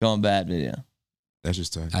Going Bad video. That's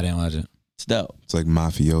just tight. I didn't watch it. It's dope. It's like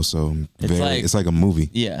mafioso. It's like- a movie.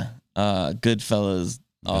 Yeah. Goodfellas,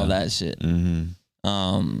 all that shit.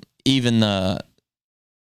 Mm-hmm. Even the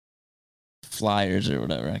flyers or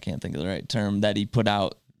whatever, I can't think of the right term, that he put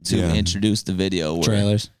out to introduce the video. Where,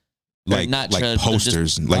 Trailers. Like not like trailers, but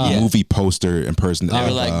posters, just- like yeah. movie poster in person. They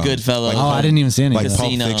were like Goodfellas. Oh, I didn't even see any like of that. Pulp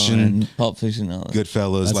Casino Fiction. and Pulp Fiction. All that.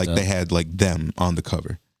 Goodfellas, That's like dope. they had like them on the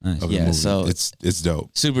cover Nice. of the Yeah, movie. so- it's dope.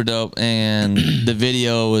 Super dope. And the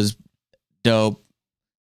video was dope.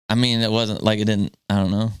 I mean, it wasn't like it didn't, I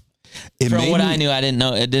don't know. It From made what me- I knew, I didn't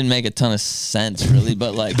know. It didn't make a ton of sense really,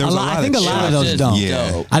 but like, There was I think a lot of it was those just don't.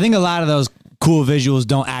 Yeah. dope. I think a lot of those cool visuals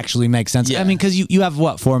don't actually make sense. Yeah. I mean, because you have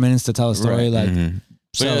what, 4 minutes to tell a story, Right. like. Mhm.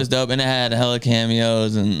 But it was dope. And it had hella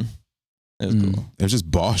cameos and it was cool. It was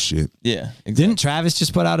just boss shit. Yeah. Exactly. Didn't Travis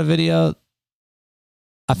just put out a video?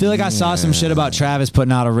 I feel like I saw some shit about Travis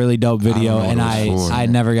putting out a really dope video, I don't and know what it was for. I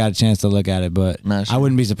never got a chance to look at it, but Not sure. I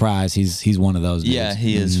wouldn't be surprised. He's one of those dudes. Yeah,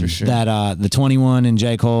 he is for sure. That the 21 and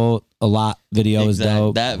J. Cole a lot video is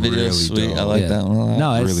dope. That video is Really sweet. I dope. like Yeah. that one a lot.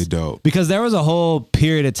 No, it's Really dope. because there was a whole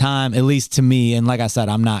period of time, at least to me, and like I said,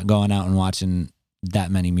 I'm not going out and watching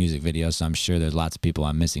that many music videos, so I'm sure there's lots of people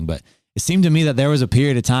I'm missing, but it seemed to me that there was a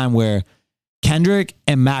period of time where Kendrick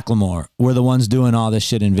and Macklemore were the ones doing all this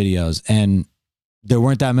shit in videos, and there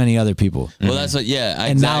weren't that many other people. Well, that's what. Yeah,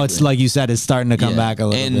 And now it's like you said, it's starting to come back a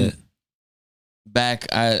little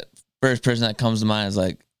bit. First person that comes to mind is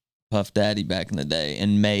like Puff Daddy back in the day,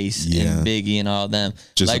 and Mace and Biggie and all them.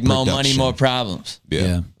 Just like a more money, production. more problems.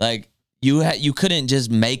 Yeah. Like you couldn't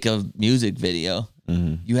just make a music video.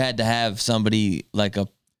 Mhm. You had to have somebody like a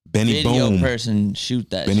Benny video Boom. person shoot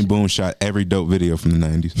that. Benny shit. Boom shot every dope video from the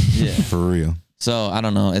 90s. Yeah. For real. So I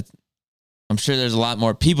don't know. I'm sure there's a lot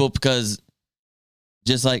more people because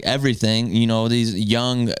just like everything, you know, these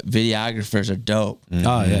young videographers are dope. Mhm.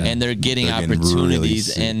 Oh, yeah. And they're getting They're getting opportunities, really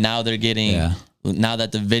sick. and now they're getting. Yeah. Now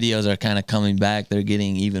that the videos are kind of coming back, they're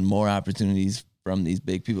getting even more opportunities from these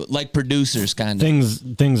big people, like producers, kind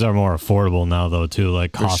of. Things are more affordable now, though, too.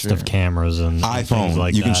 Like For cost sure. of cameras and iPhone. things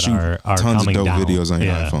like You can that shoot are tons of coming dope down. videos on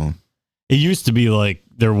your Yeah. iPhone. It used to be like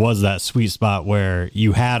there was that sweet spot where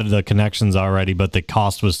you had the connections already, but the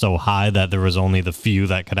cost was so high that there was only the few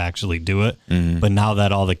that could actually do it. Mhm. But now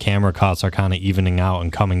that all the camera costs are kind of evening out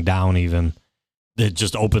and coming down, even it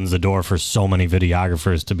just opens the door for so many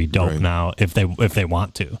videographers to be dope Right. now if they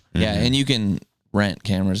want to. Yeah, and you can rent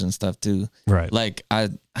cameras and stuff too. Right. Like I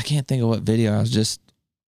can't think of what video I was just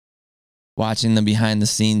watching the behind the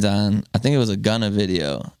scenes on. I think it was a Gunna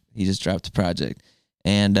video. He just dropped a project,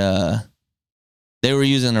 and they were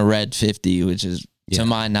using a Red 50, which is to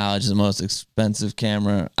my knowledge the most expensive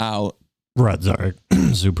camera out. Reds are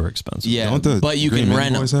super expensive. Yeah, Don't the but you Green can Mitten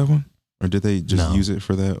rent them. Boys have one? Or did they just No. use it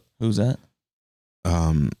for that? Who's that?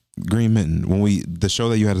 Green Mitten. When the show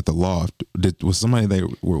that you had at the loft, was somebody they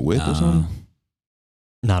were with or something?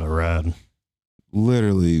 Not a red.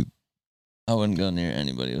 Literally, I wouldn't go near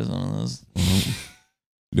anybody with one of those.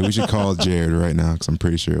 we should call Jared right now because I'm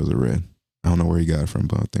pretty sure it was a red. I don't know where he got it from,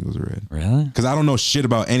 but I think it was a red. Really? Because I don't know shit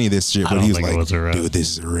about any of this shit, I but don't he was think it like, was a red. dude,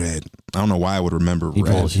 this is a red. I don't know why I would remember He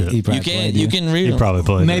red. bullshit. He probably You can played you can read He them. probably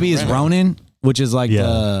played Maybe it. it's Right. Ronin, which is like Yeah.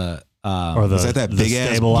 the Or the, Is that the big ass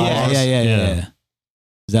stable yeah, hours? yeah.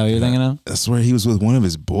 Is that what you're thinking of? I swear he was with one of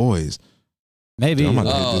his boys. Maybe I'm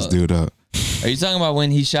gonna hit this dude up. Are you talking about when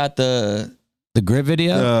he shot the the grip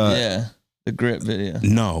video. the grip video?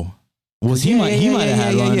 No. Well, he might have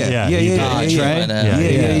had one. Yeah, he did. Oh, He Trey? might have.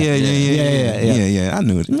 Yeah. I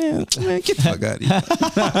knew it. Man, get the fuck out of here.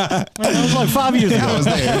 That was like 5 years ago. I was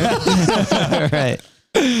there. right.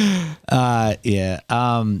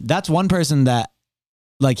 That's one person that,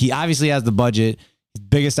 like, he obviously has the budget. He's the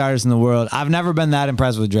biggest artist in the world. I've never been that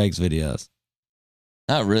impressed with Drake's videos.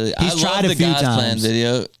 Not really. He's I tried love a the few God's Plan times.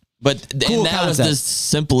 video, but Cool and that was the concept.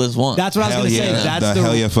 simplest one. That's what I was Hell gonna say. yeah. That's the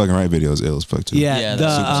Hell Yeah Fucking Right video is ill as fuck too. Yeah, Yeah, the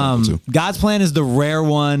that's super too. God's Plan is the rare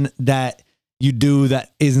one that you do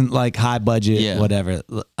that isn't like high budget, Yeah. whatever.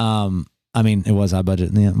 I mean, it was high budget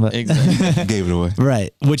in the end, but Exactly. Gave it away.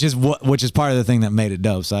 right, which is part of the thing that made it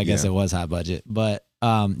dope. So I guess Yeah. it was high budget, but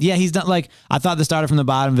he's done, like, I thought the Started from the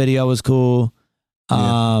Bottom video was cool.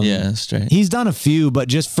 Yeah, straight. He's done a few, but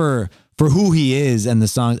just for who he is and the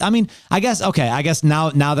songs. I mean, I guess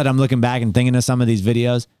now that I'm looking back and thinking of some of these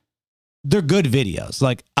videos, they're good videos.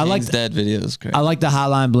 Like I like King's Dead video is great. I like the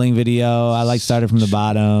Hotline Bling video. I like Started from the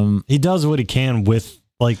Bottom. He does what he can with,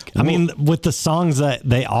 like, I mean, with the songs that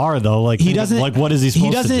they are, though. Like, He doesn't like, what is he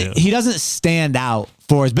supposed to do? He doesn't stand out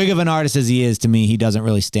for as big of an artist as he is. To me, he doesn't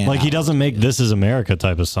really stand out. Like, he doesn't make This Is America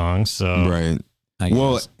type of songs. So, Right. I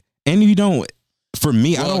Well, guess. and you don't. For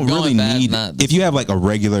me, I Well, don't going really back, need. not the If you have like a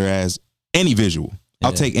regular ass any visual,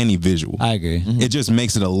 I'll Yeah. take any visual. I agree. It just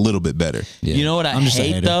makes it a little bit better. Yeah. You know what I I'm just a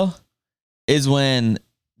hate hater. though? Is when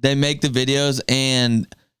they make the videos and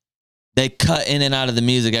they cut in and out of the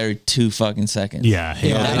music every 2 fucking seconds. yeah.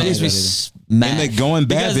 Yeah, That I makes don't me do that smash. And the Going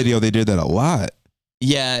Bad Because- video, they did that a lot.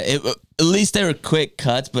 Yeah, at least they were quick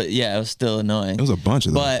cuts, but yeah, it was still annoying. It was a bunch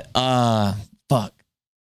of them. But fuck.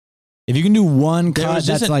 If you can do one There cut was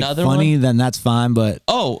just that's like another funny, then that's fine. But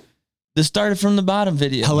Oh, the Started from the Bottom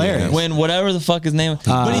video. Hilarious. When whatever the fuck his name,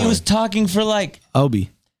 but he was talking for like Obi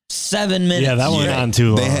 7 minutes. Yeah, that went Yeah. on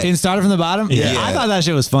too They long. had- in Started from the Bottom. Yeah. I thought that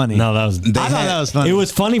shit was funny. No, that was. I thought that was funny. It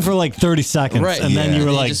was funny for like 30 seconds. Right. And then Yeah. you were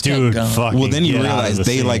And they like, just kept dude, going. fucking Well, then you get out of realize the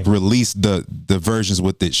they scene. like released the versions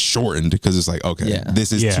with it shortened because it's like, okay, Yeah.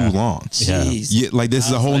 this is Yeah. too long. Yeah. Jeez. Yeah, like this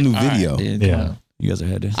is I a was whole like, new all right, video. dude, Yeah. come on. You guys are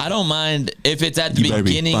headers. I don't mind if it's at the You better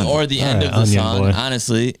be beginning funny. or the end All of right, the Onion song. Boy.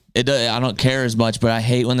 Honestly, I don't care as much, but I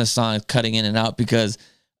hate when the song is cutting in and out because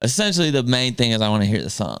essentially the main thing is I want to hear the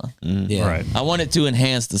song. Yeah. Right. I want it to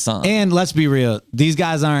enhance the song. And let's be real. These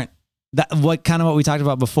guys aren't what we talked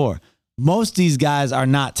about before. Most of these guys are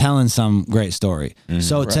not telling some great story.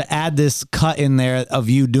 So to add this cut in there of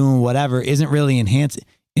you doing whatever isn't really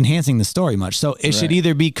enhancing the story much. So it should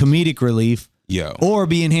either be comedic relief or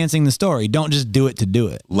be enhancing the story. Don't just do it to do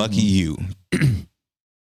it. Lucky You.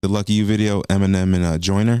 The Lucky You video, Eminem and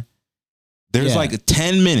Joyner. There's like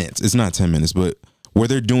 10 minutes. It's not 10 minutes, but where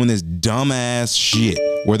they're doing this dumbass shit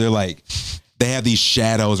where they're like, they have these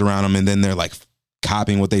shadows around them and then they're like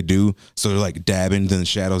copying what they do. So they're like dabbing, then the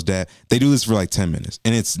shadows dab. They do this for like 10 minutes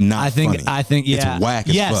and it's not funny. I think, yeah. It's whack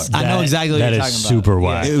as fuck. I know exactly what you're talking about. That is super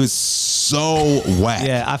whack. It was so whack.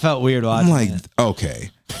 Yeah, I felt weird I'm watching like, it. okay.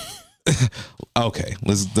 Okay,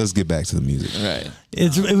 let's get back to the music. Right.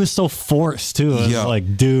 It was so forced too. It was Yo.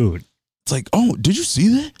 like, dude. It's like, oh, did you see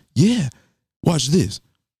that? Yeah. Watch this.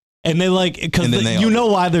 And they like, because And then they you all- know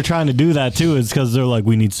why they're trying to do that too is because they're like,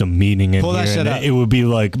 we need some meaning in Pull that here. shit And up. it would be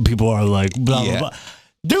like, people are like, blah, Yeah. blah, blah.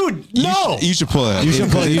 Dude, no. You should pull that. You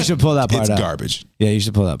should pull that part It's out. garbage. Yeah, you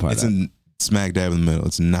should pull that part It's out. in smack dab in the middle.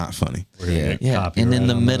 It's not funny. Yeah. And in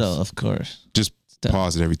the middle, of course. Just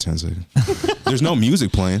pause it every 10 seconds. There's no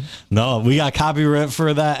music playing. No, we got copyright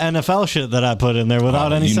for that NFL shit that I put in there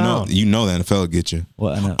without any you sound. know the NFL will get you.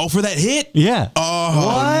 What? I know. Oh, for that hit? Yeah. Oh,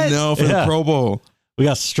 What? no, for Yeah. the Pro Bowl. We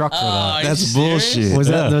got struck for Oh, that. are you That's serious? bullshit. Was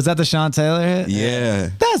Yeah. that the Sean Taylor hit? Yeah.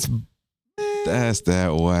 That's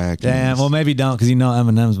That whack. damn. Well, maybe don't because you know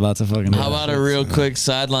Eminem's about to fucking. How about a real quick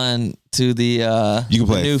sideline to the, You can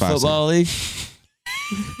play the new 5 football league?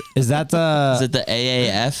 Is that the? Is it the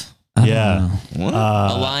AAF? I don't Yeah. know. What?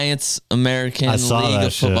 Alliance American I saw League that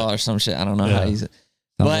of Football shit. or some shit. I don't know Yeah. how you say it.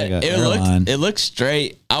 Sounds But like a airline. it looked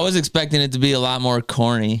straight. I was expecting it to be a lot more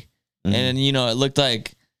corny. And it looked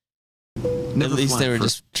like at least they were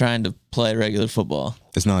just trying to play regular football.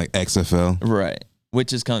 It's not like XFL. Right.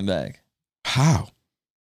 Which is coming back. How?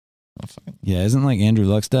 Yeah, isn't like Andrew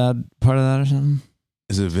Luck's dad part of that or something?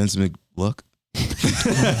 Is it Vince McLuck?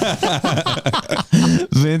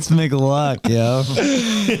 Vince McLuck, yo.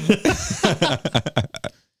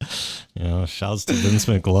 Shouts to Vince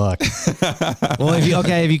McLuck. Well,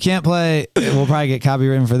 if you can't play, we'll probably get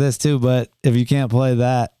copywritten for this too. But if you can't play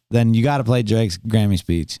that, then you got to play Drake's Grammy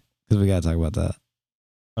speech because we got to talk about that.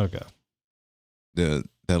 Okay.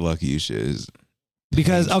 That Lucky You shit is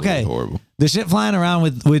Because painfully horrible. the shit flying around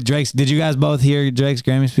with Drake's. Did you guys both hear Drake's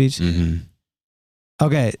Grammy speech? Mm-hmm.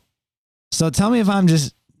 Okay, so tell me if I'm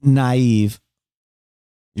just naive.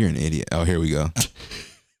 You're an idiot. Oh, here we go.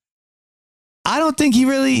 I don't think he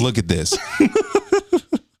really. Look at this.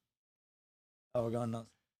 Oh, we're going nuts.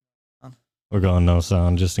 We're going no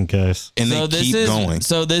sound just in case. And they keep going.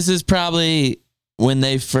 So this is probably when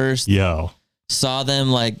they first Yo. saw them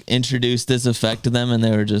like introduce this effect to them, and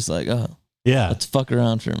they were just like, "Oh, Yeah. let's fuck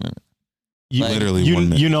around for a minute." You, Like, Literally 1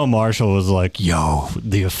 minute. you know Marshall was like, yo,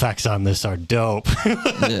 the effects on this are dope.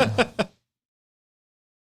 Yeah.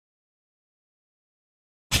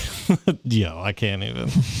 Yo, I can't even.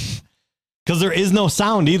 Because there is no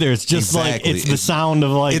sound either. It's just like, Exactly. it's the sound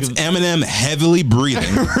of like. It's Eminem heavily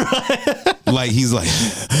breathing. Like he's like,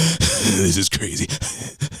 this is crazy.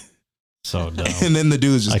 So dumb. And then the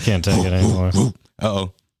dude's just, I can't take it anymore.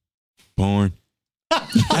 Uh-oh. Born.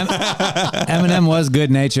 Eminem was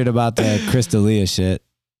good natured about the Chris D'Elia shit.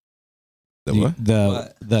 The what?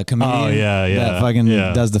 The comedian. Oh, yeah, yeah, That fucking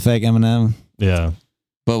yeah. does the fake Eminem. Yeah.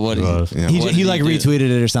 But what It is was. Yeah. He What did he like he do? retweeted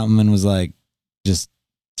it or something and was like, just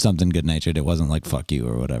something good natured. It wasn't like fuck you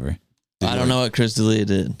or whatever. I don't know what Chris D'Elia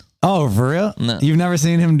did. Oh, for real? No. You've never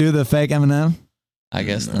seen him do the fake Eminem? I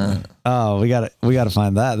guess not. Oh, we gotta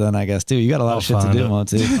find that then. I guess too. You got a lot I'll of shit to find do, it. Mo,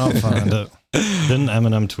 too. I'll find it. Didn't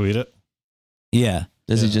Eminem tweet it? Yeah.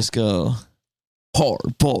 Does he Yeah. just go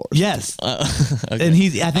hard bars? Yes. Okay. And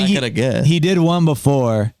I think gotta guess. he did one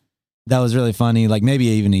before that was really funny, like maybe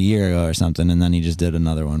even a year ago or something, and then he just did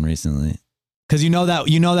another one recently. Because you know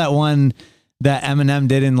that one that Eminem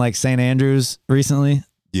did in like St. Andrews recently,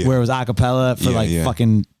 Yeah. where it was a cappella for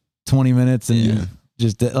fucking 20 minutes and Yeah.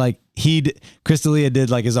 just did, like Chris D'Elia did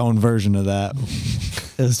like his own version of that.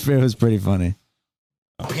 it was pretty funny.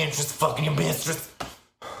 Pinterest fucking your mistress.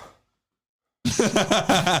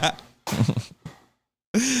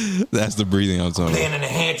 That's the breathing I'm talking about. Playing in a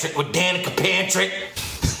hand trick with Danica Pantrick.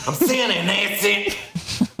 I'm saying an accent.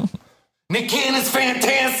 Nick Cannon's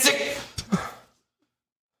fantastic.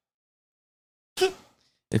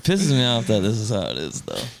 It pisses me off that this is how it is,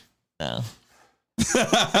 though. Now,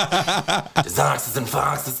 There's oxes and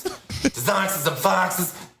foxes. The Zoxes and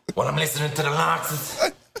Foxes while I'm listening to the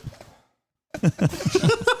Loxes.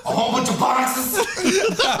 A whole bunch of boxes.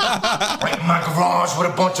 Right in my garage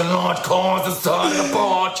with a bunch of large cars inside the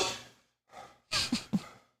porch.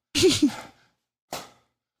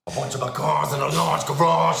 A bunch of my cars in a large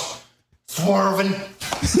garage. Swerving.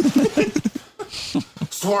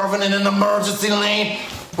 Swerving in an emergency lane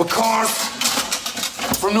with cars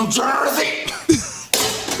from New Jersey.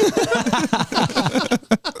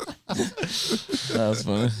 That was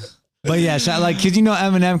funny. But yeah, like, cause you know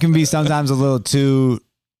Eminem can be sometimes a little too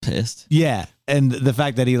Pissed. yeah, and the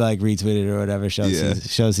fact that he like retweeted or whatever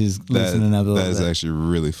shows he's listening up a little bit. That is actually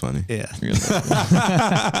really funny. Yeah.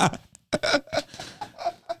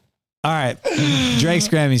 All right, Drake's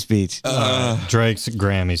Grammy speech. Drake's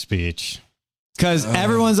Grammy speech. Because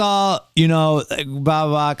everyone's all, you know, like, blah,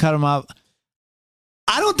 blah, cut him up.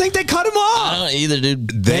 I don't think they cut him off. I don't either,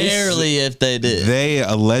 dude. Barely if they did. They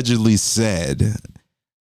allegedly said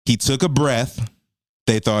he took a breath.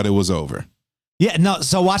 They thought it was over. Yeah, no,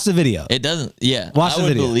 so watch the video. It doesn't, yeah. Watch the I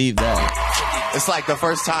would video. believe that. It's like the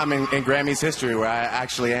first time in Grammy's history where I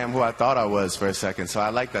actually am who I thought I was for a second. So I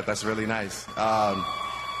like that. That's really nice.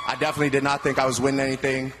 I definitely did not think I was winning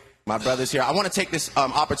anything. My brother's here. I want to take this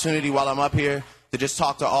opportunity while I'm up here to just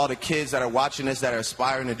talk to all the kids that are watching this, that are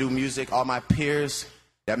aspiring to do music, all my peers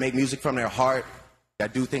that make music from their heart,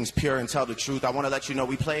 that do things pure and tell the truth. I want to let you know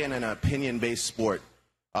we play in an opinion-based sport,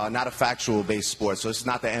 not a factual-based sport. So it's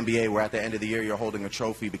not the NBA where at the end of the year you're holding a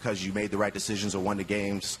trophy because you made the right decisions or won the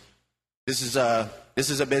games. This is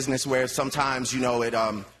a business where sometimes, you know,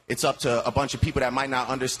 it's up to a bunch of people that might not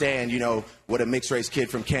understand, you know, what a mixed race kid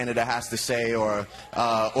from Canada has to say, or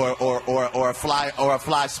a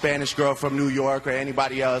fly Spanish girl from New York, or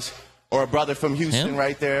anybody else, or a brother from Houston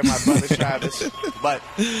right there, my brother Travis. But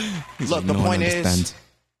look, the point is,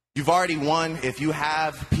 you've already won if you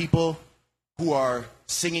have people who are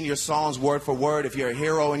singing your songs word for word. If you're a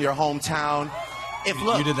hero in your hometown. You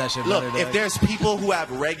did that shit look, better, if Doug. there's people who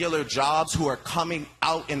have regular jobs who are coming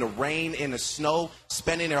out in the rain, in the snow,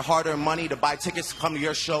 spending their hard-earned money to buy tickets to come to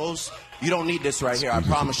your shows, you don't need this right here. I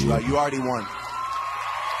promise you. You already won.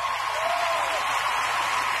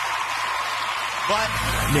 But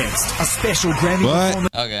Next, a special Grammy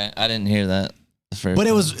performance. Okay, I didn't hear that the first But it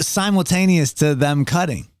time. was simultaneous to them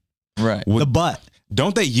cutting right. the butt.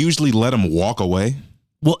 Don't they usually let him walk away?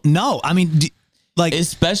 Well, no, I mean, like,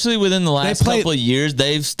 Especially within the last couple of years,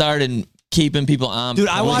 they've started keeping people on. dude,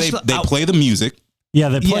 I Well, watched. they play the music. Yeah,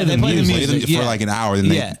 they play they the play the music. Play them music, for yeah. like an hour, then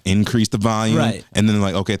Yeah. they increase the volume, Right. and then they're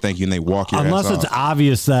like, okay, thank you, and they walk your Unless ass it's off.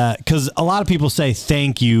 obvious that, because a lot of people say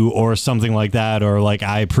thank you or something like that, or like,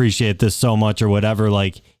 I appreciate this so much or whatever.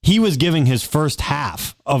 Like, he was giving his first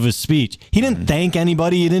half of his speech. He didn't thank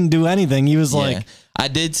anybody. He didn't do anything. He was like, I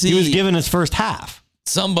did see he was giving his first half.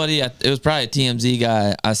 somebody. It was probably a TMZ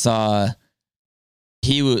guy. I saw.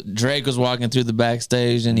 Drake was walking through the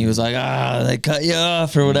backstage and he was like, they cut you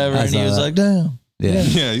off or whatever, I and he saw was that. like, damn. yeah.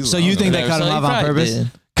 Yeah. So you think they cut him So he off on probably purpose?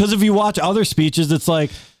 did. Because if you watch other speeches, it's like,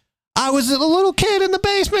 I was a little kid in the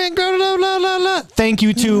basement. Blah, blah, blah, blah, blah. Thank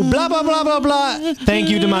you to blah, blah, blah, blah, blah. Thank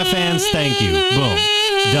you to my fans. Thank you.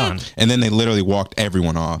 Boom. Done. And then they literally walked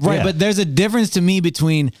everyone off. Right, Yeah. but there's a difference to me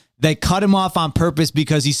between they cut him off on purpose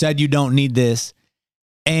because he said you don't need this,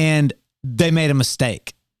 and they made a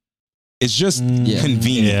mistake. It's just Yeah.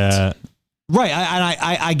 convenient. Yeah. Right,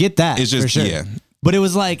 I get that. It's just for sure. yeah. But it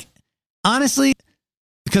was like, honestly,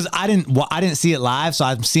 because I didn't see it live, so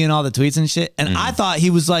I'm seeing all the tweets and shit, and I thought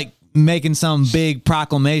he was like making some big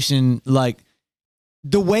proclamation, like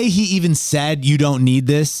the way he even said you don't need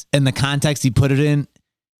this and the context he put it in,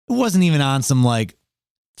 it wasn't even on some like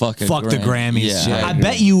Fuck the Grammys Yeah, shit. I agree.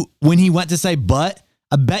 bet you when he went to say but,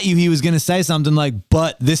 I bet you he was gonna say something like,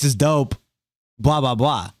 but this is dope, blah blah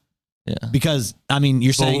blah. Yeah. Because I mean,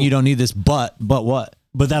 you're saying you don't need this, but what?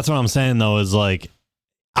 But that's what I'm saying, though, is like,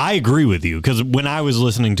 I agree with you. Because when I was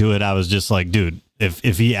listening to it, I was just like, dude, if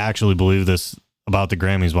he actually believed this about the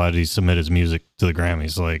Grammys, why did he submit his music to the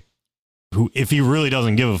Grammys? Like, if he really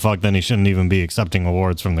doesn't give a fuck, then he shouldn't even be accepting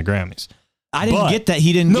awards from the Grammys. I didn't But- get that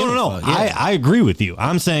he didn't. give a No. fuck. Yeah. I agree with you.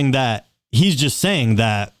 I'm saying that he's just saying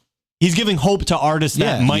that he's giving hope to artists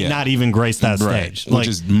that Yeah. might Yeah. not even grace that Right. stage. Which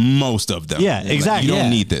is most of them. Yeah, Like, exactly. you don't Yeah.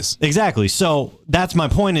 need this. Exactly. So that's my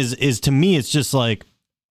point is to me, it's just like,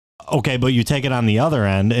 okay, but you take it on the other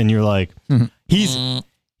end and you're like, he's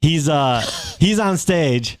on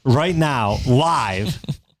stage right now live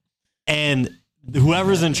and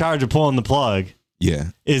whoever's in charge of pulling the plug Yeah.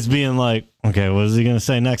 is being like, okay, what is he going to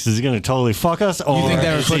say next? Is he going to totally fuck us? Or You think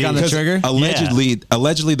they were quick on the 'Cause trigger?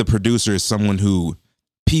 Allegedly, the producer is someone who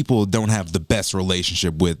people don't have the best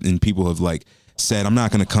relationship with, and people have like said, I'm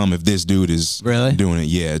not going to come if this dude is Really? doing it.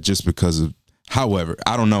 Yeah, just because of, however,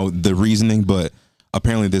 I don't know the reasoning, but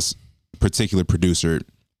apparently this particular producer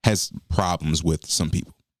has problems with some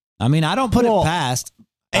people. I mean, I don't put it past.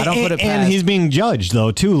 I don't put it past. And he's being judged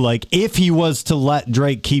though too. Like if he was to let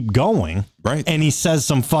Drake keep going, right, and he says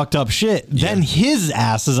some fucked up shit, then his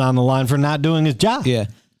ass is on the line for not doing his job. Yeah,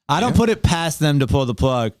 I don't put it past them to pull the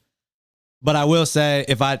plug. But I will say,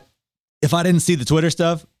 if I didn't see the Twitter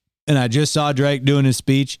stuff and I just saw Drake doing his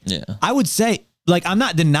speech, I would say, like, I'm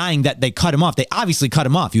not denying that they cut him off. They obviously cut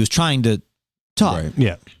him off. He was trying to talk. Right.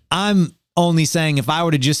 Yeah. I'm only saying if I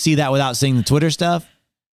were to just see that without seeing the Twitter stuff,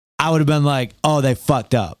 I would have been like, oh, they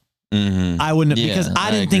fucked up. I wouldn't have, because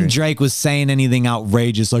I didn't think Drake was saying anything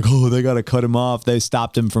outrageous like, oh, they got to cut him off. They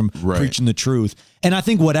stopped him from preaching the truth. And I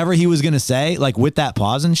think whatever he was going to say, like with that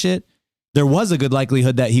pause and shit, there was a good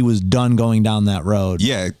likelihood that he was done going down that road.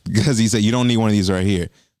 Yeah, because he said, you don't need one of these right here.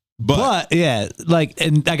 But yeah, like,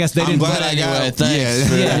 and I guess they didn't. Glad I got it.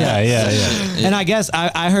 Yeah. And I guess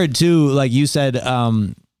I heard too, like you said,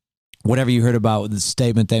 whatever you heard about the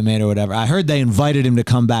statement they made or whatever. I heard they invited him to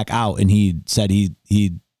come back out, and he said he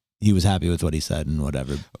was happy with what he said and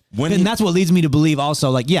whatever. And that's what leads me to believe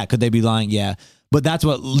also, like, yeah, could they be lying? Yeah, but that's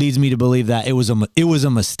what leads me to believe that it was a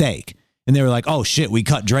mistake, and they were like, oh shit, we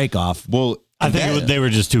cut Drake off. Well, I think they were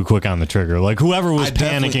just too quick on the trigger. Like whoever was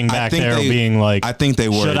panicking back there, being like, I think they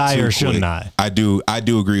were. Should I or quick. shouldn't I? I do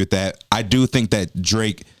agree with that. I do think that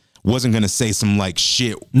Drake wasn't gonna say some like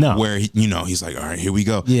shit where he's like, all right, here we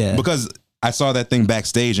go. Yeah, because I saw that thing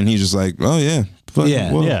backstage and he's just like, oh yeah,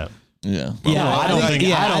 yeah. I don't think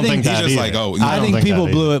he's that just either. like, oh, I think people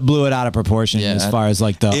blew it out of proportion as far as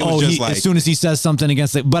like as soon as he says something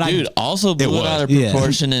against it. But also blew it out of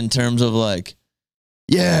proportion in terms of like,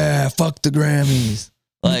 yeah, fuck the Grammys.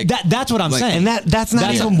 Like that's what I'm saying. And that's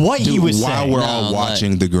not even what he was saying. While we're all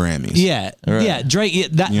watching the Grammys. Yeah. Right. Yeah. Drake, you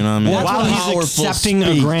know what I mean? While he's accepting a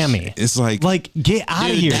Grammy. It's like get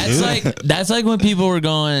out of here, dude. That's like when people were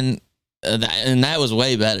going, and that was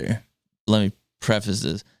way better. Let me preface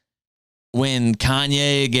this. When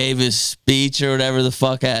Kanye gave his speech or whatever the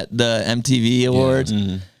fuck at the MTV Awards,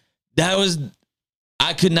 that was,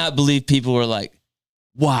 I could not believe people were like,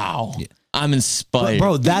 wow. Yeah. I'm inspired.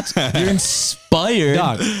 Bro, you're inspired.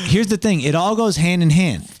 Dog, here's the thing. It all goes hand in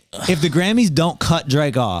hand. If the Grammys don't cut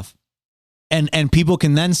Drake off and people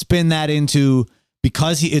can then spin that into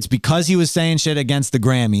because he was saying shit against the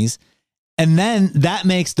Grammys, and then that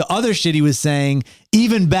makes the other shit he was saying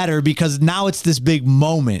even better because now it's this big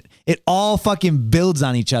moment. It all fucking builds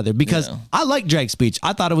on each other because I like Drake's speech.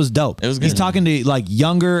 I thought it was dope. It was good. He's talking to like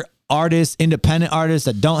younger artists, independent artists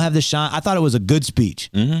that don't have the shine. I thought it was a good speech.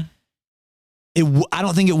 I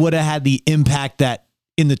don't think it would have had the impact that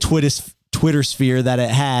in the Twitter sphere that it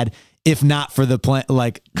had if not for the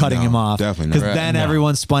cutting him off. Definitely, because then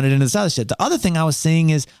everyone spun it into this other shit. The other thing I was seeing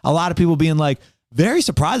is a lot of people being like, very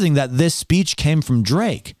surprising that this speech came from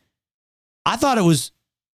Drake. I thought it was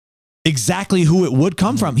exactly who it would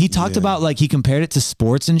come from. He talked about like he compared it to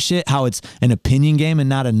sports and shit, how it's an opinion game and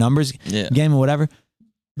not a numbers game or whatever.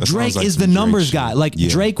 Drake is the numbers guy. Like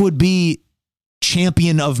Drake would be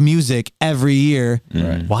champion of music every year.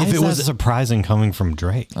 Right. Why is that surprising coming from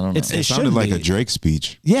Drake? I don't know. It sounded like a Drake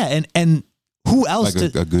speech. Yeah, and who else?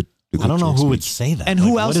 Like a good I don't know Drake who would speech. say that. And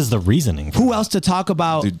who like, else? What is the reasoning? Who else to talk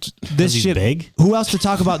about this shit? Big? Who else to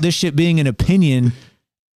talk about this shit being an opinion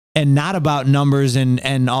and not about numbers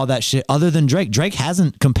and all that shit other than Drake? Drake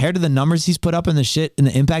hasn't, compared to the numbers he's put up in the shit and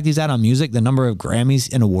the impact he's had on music, the number of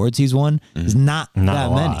Grammys and awards he's won is not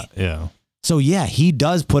that many. Yeah. So yeah, he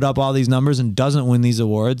does put up all these numbers and doesn't win these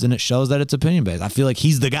awards, and it shows that it's opinion based. I feel like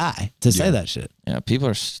he's the guy to say that shit. Yeah, people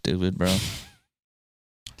are stupid, bro.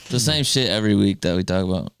 The same shit every week that we talk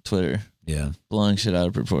about Twitter. Yeah, blowing shit out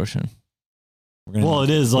of proportion. Well, it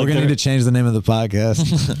is. Like we're gonna need to change the name of the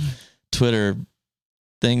podcast. Twitter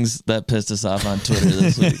things that pissed us off on Twitter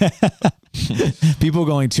this week. People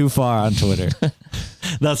going too far on Twitter.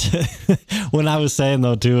 That's when I was saying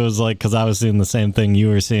though too. It was like because I was seeing the same thing you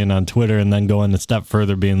were seeing on Twitter, and then going a step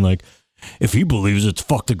further, being like, if he believes it's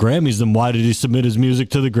fuck the Grammys, then why did he submit his music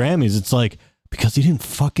to the Grammys? It's like because he didn't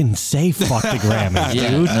fucking say fuck the Grammys,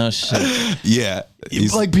 dude. No shit. Yeah,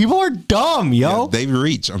 like people are dumb, yo. Yeah, they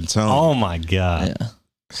reach. I'm telling you. Oh my god. Yeah.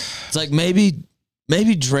 It's like maybe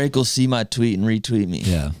Drake will see my tweet and retweet me.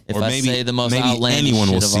 Yeah. If or I maybe, say the most maybe outlandish anyone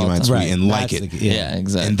shit will of see all my time. tweet and like That's it. the- Yeah,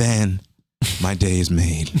 exactly. And then My day is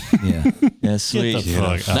made. Yeah. Yeah, sweet.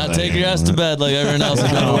 fuck Now outta take here. your ass to bed like everyone else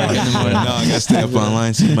is going to work in the morning. No, I gotta stay up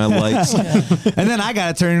online, see my likes. And then I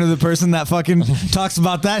gotta turn into the person that fucking talks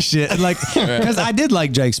about that shit. Like, because I did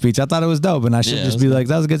like Jake's speech. I thought it was dope, and I should Yeah, just it be was like,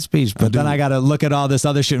 that was a good speech. But then I gotta look at all this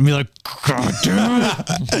other shit and be like, God damn it.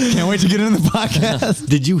 Can't wait to get into the podcast.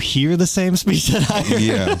 Did you hear the same speech that I heard?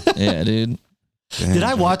 Yeah. Yeah, dude. Damn. Did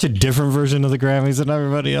I watch a different version of the Grammys than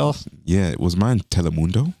everybody else? Yeah, it was mine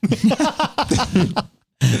Telemundo.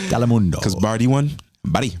 Telemundo. Because Barty won.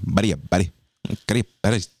 Buddy.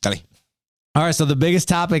 All right, so the biggest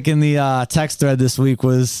topic in the text thread this week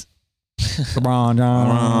was LeBron.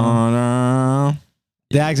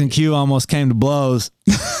 Dags and Q almost came to blows.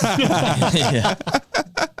 Yeah.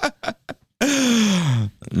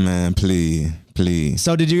 Man, please.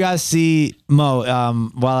 So did you guys see Mo?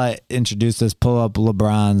 While I introduce this, pull up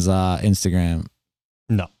LeBron's Instagram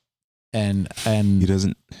No. and He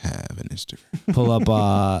doesn't have an Instagram. pull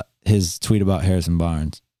up his tweet about Harrison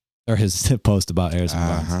Barnes or his post about Harrison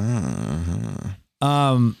Barnes.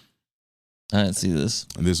 Uh-huh. I didn't see this.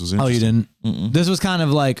 This was Oh, you interesting. didn't? Mm-mm. This was kind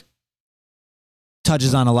of like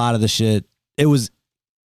touches on a lot of the shit. It was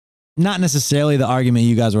not necessarily the argument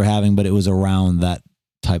you guys were having, but it was around that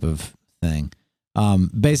type of thing.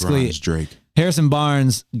 Basically, Bronze Drake. Harrison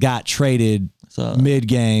Barnes got traded So,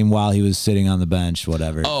 mid-game while he was sitting on the bench,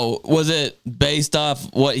 whatever. oh, was it based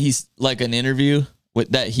off what he's like an interview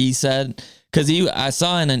with that he said? Because I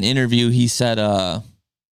saw in an interview he said,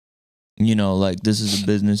 you know, like this is a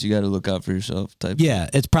business, you got to look out for yourself. Type. Yeah,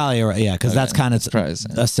 it's probably because that's kind of Probably the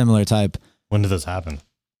same. a similar type. When did this happen?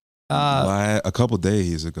 A couple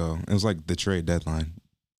days ago. It was like the trade deadline.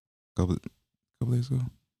 Couple days ago.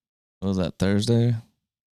 What was that, Thursday?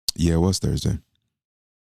 Yeah, it was Thursday.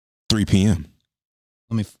 3 p.m.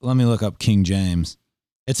 Let me look up King James.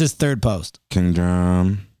 It's his third post.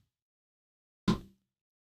 Kingdom.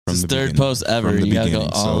 It's his third post ever. From the You gotta go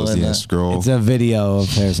beginning. all So in. yeah, That. scroll. It's a video of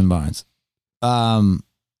Harrison Barnes.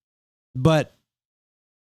 But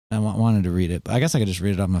I wanted to read it. I guess I could just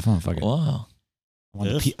read it off my phone. Fuck it. Wow.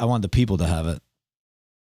 I want the people to have it.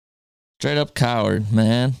 Straight up coward,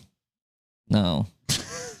 man. No.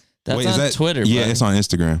 That's Wait, on is that Twitter, Yeah, bro. it's on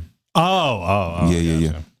Instagram. Oh. Yeah.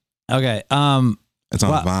 gotcha. Okay. It's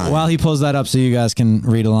on Vine. While he pulls that up so you guys can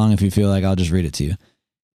read along if you feel like, I'll just read it to you.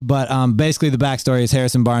 But basically the backstory is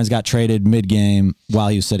Harrison Barnes got traded mid-game while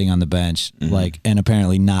he was sitting on the bench, and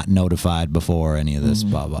apparently not notified before any of this,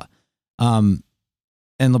 blah, blah. And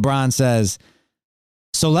LeBron says,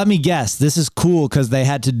 so let me guess, this is cool because they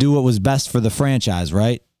had to do what was best for the franchise,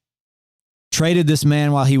 right? Traded this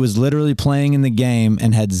man while he was literally playing in the game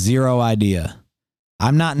and had zero idea.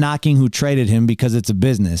 I'm not knocking who traded him because it's a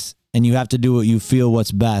business and you have to do what you feel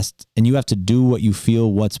what's best and you have to do what you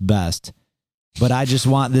feel what's best. But I just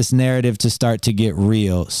want this narrative to start to get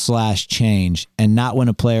real / change and not when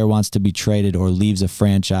a player wants to be traded or leaves a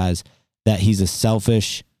franchise that he's a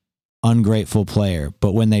selfish, ungrateful player.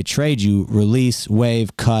 But when they trade you, release,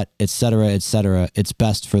 waive, cut, etc., it's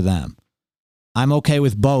best for them. I'm okay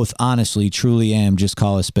with both, honestly, truly am. Just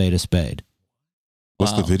call a spade a spade.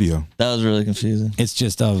 What's the Wow. video? That was really confusing. It's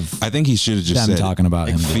just of I think he should have just them said talking about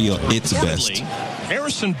him. feel it's Reportedly, best.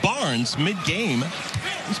 Harrison Barnes, mid-game,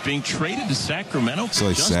 is being traded to Sacramento So for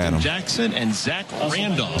they sat Justin him. Jackson and Zach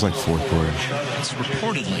Randolph. It's like fourth quarter. That's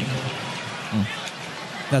reportedly.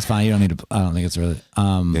 That's fine. You don't need to. I don't think it's really.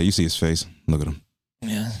 Yeah, you see his face. Look at him.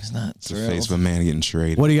 Yeah, he's not It's the face of a man getting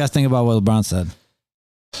traded. What do you guys think about what LeBron said?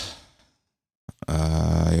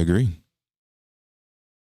 I agree.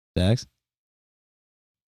 Dax?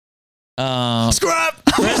 Scrap!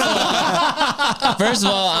 First of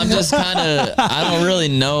all, I'm just kind of, I don't really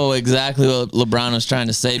know exactly what LeBron was trying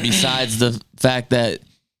to say besides the fact that,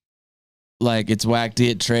 like, it's whack to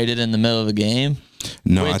get traded in the middle of a game.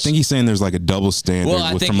 No, I Which- think he's saying there's like a double standard Well,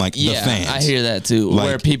 I think, from like yeah, the fans. I hear that too, Like-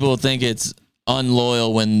 where people think it's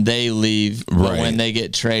unloyal when they leave, but Right. when they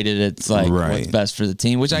get traded, it's like what's Right. best for the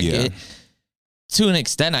team, which I Yeah. get. To an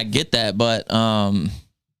extent, I get that, but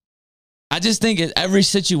I just think every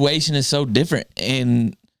situation is so different.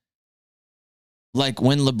 And like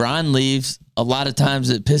when LeBron leaves, a lot of times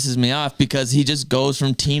it pisses me off because he just goes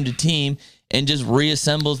from team to team and just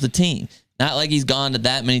reassembles the team. Not like he's gone to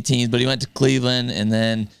that many teams, but he went to Cleveland and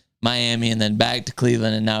then Miami and then back to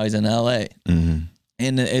Cleveland and now he's in LA. Mm-hmm.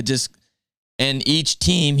 And it just, and each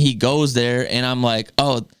team he goes there and I'm like,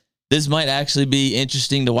 oh, this might actually be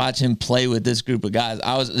interesting to watch him play with this group of guys.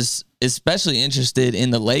 I was especially interested in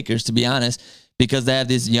the Lakers, to be honest, because they have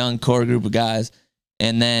this young core group of guys.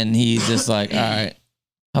 And then he's just like, all right,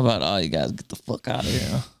 how about all you guys get the fuck out of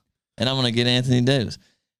here? And I'm going to get Anthony Davis,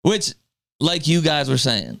 which, like you guys were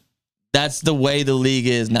saying, that's the way the league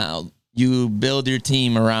is now. You build your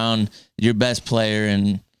team around your best player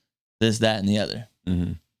and this, that, and the other.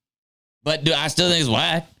 Mm-hmm. But I still think it's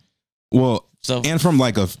whack. Well, So and from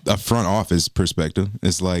like a front office perspective,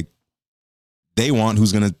 it's like they want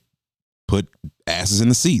who's going to put asses in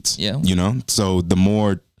the seats. Yeah. You know? So the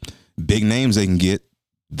more big names they can get,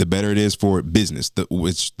 the better it is for business.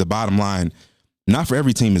 Which the bottom line, not for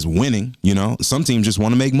every team is winning, you know? Some teams just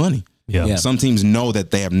want to make money. Yeah. Some teams know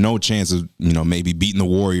that they have no chance of, you know, maybe beating the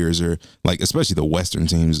Warriors or like, especially the Western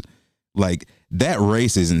teams. Like that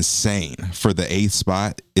race is insane for the 8th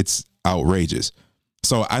spot. It's outrageous.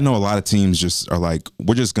 So I know a lot of teams just are like,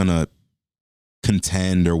 we're just going to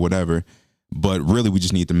contend or whatever, but really we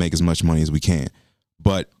just need to make as much money as we can.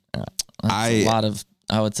 But a lot of,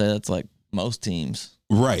 I would say that's like most teams.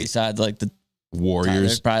 Right. Besides like the Warriors.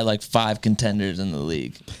 There's probably like 5 contenders in the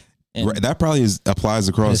league. And Right. That probably applies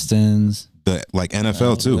across Pistons. the like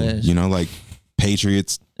NFL too. wish. You know, like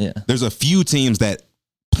Patriots. Yeah. There's a few teams that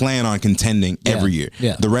plan on contending every year.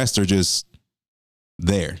 Yeah. The rest are just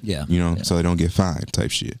there. Yeah. You know, Yeah. so they don't get fined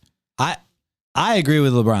type shit. I agree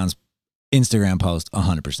with LeBron's Instagram post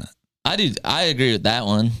 100%. I agree with that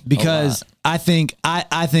one. Because I think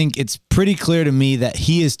it's pretty clear to me that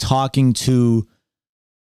he is talking to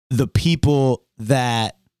the people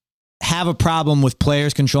that have a problem with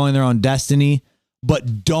players controlling their own destiny,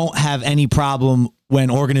 but don't have any problem when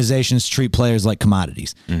organizations treat players like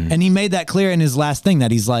commodities. Mm-hmm. And he made that clear in his last thing that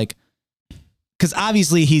he's like, because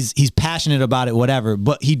obviously he's passionate about it, whatever,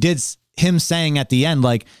 but him saying at the end,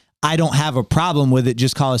 like, I don't have a problem with it,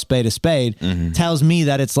 just call a spade, tells me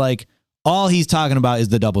that it's like, all he's talking about is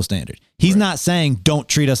the double standard. He's not saying don't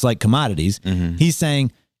treat us like commodities. Mm-hmm. He's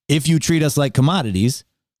saying if you treat us like commodities,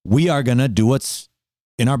 we are going to do what's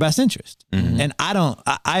in our best interest. Mm-hmm. And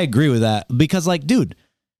I agree with that because, like, dude,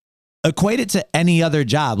 equate it to any other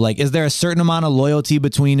job. Like, is there a certain amount of loyalty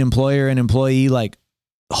between employer and employee? Like,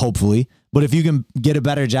 hopefully. But if you can get a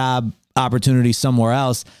better job opportunity somewhere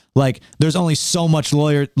else, like, there's only so much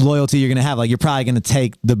loyalty you're going to have. Like, you're probably going to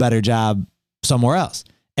take the better job somewhere else.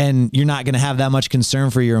 And you're not going to have that much concern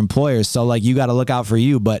for your employers. So, like, you got to look out for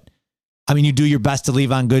you. But, I mean, you do your best to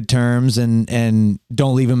leave on good terms and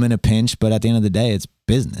don't leave them in a pinch. But at the end of the day, it's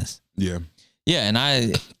business. Yeah. Yeah,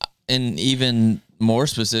 and even more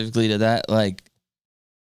specifically to that, like,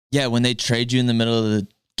 yeah, when they trade you in the middle of the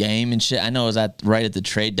game and shit, I know it was right at the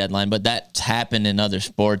trade deadline, but that's happened in other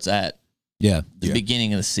sports at the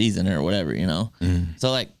beginning of the season or whatever, you know? Mm-hmm. So,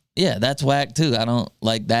 like, yeah, that's whack too. I don't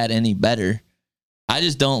like that any better. I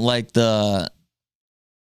just don't like the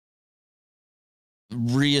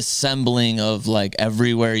reassembling of, like,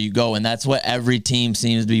 everywhere you go. And that's what every team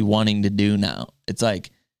seems to be wanting to do now. It's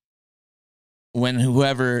like when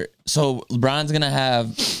so LeBron's going to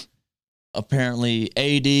have apparently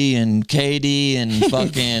AD and KD and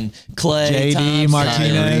fucking Clay, JD, Thompson.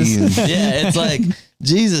 Martinez. Yeah, it's like,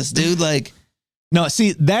 Jesus, dude, like. No,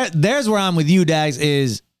 see, there's where I'm with you, Dags,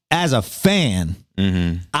 is as a fan,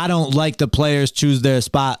 I don't like the players choose their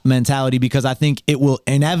spot mentality because I think it will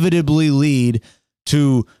inevitably lead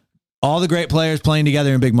to all the great players playing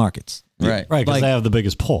together in big markets. Right. Right, because Like- they have the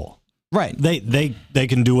biggest pull. Right. They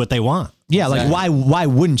can do what they want. Yeah, like why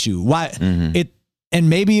wouldn't you? Why and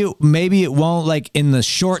maybe it won't, like, in the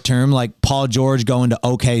short term, like Paul George going to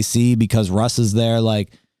OKC because Russ is there,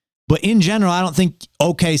 like, but in general, I don't think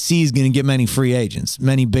OKC is going to get many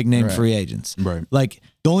big name free agents. Right. Like,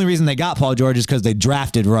 the only reason they got Paul George is because they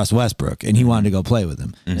drafted Russ Westbrook and he wanted to go play with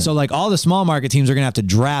him. So, like, all the small market teams are going to have to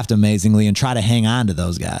draft amazingly and try to hang on to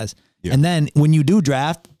those guys. Yeah. And then when you do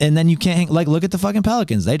draft, and then you can't hang, like, look at the fucking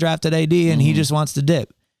Pelicans. They drafted AD and he just wants to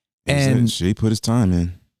dip. And she put his time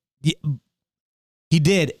in. he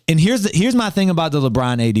did. And here's my thing about the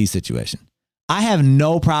LeBron AD situation. I have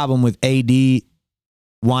no problem with AD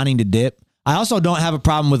wanting to dip. I also don't have a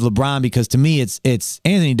problem with LeBron because to me it's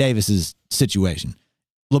Anthony Davis's situation.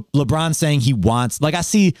 LeBron saying he wants, like, I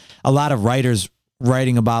see a lot of writers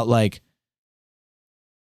writing about, like,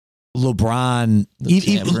 LeBron.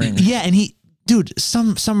 And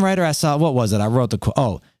some writer I saw, what was it? I wrote the quote.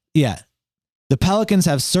 Oh, yeah. The Pelicans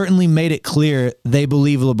have certainly made it clear they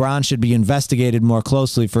believe LeBron should be investigated more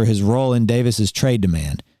closely for his role in Davis's trade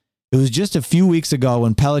demand. It was just a few weeks ago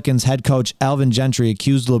when Pelicans head coach Alvin Gentry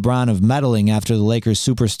accused LeBron of meddling after the Lakers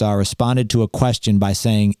superstar responded to a question by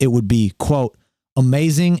saying it would be, quote,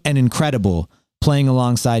 amazing and incredible playing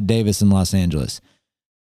alongside Davis in Los Angeles.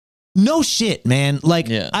 No shit, man. Like,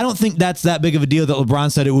 I don't think that's that big of a deal that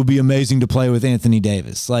LeBron said it would be amazing to play with Anthony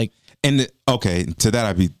Davis. Like, And okay, to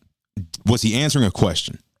that was he answering a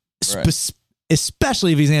question?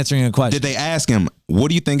 especially if he's answering a question. Did they ask him, what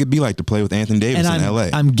do you think it'd be like to play with Anthony Davis in LA?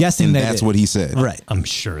 I'm guessing and they that's did. what he said. Right. I'm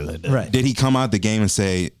sure they did. Right. Did he come out the game and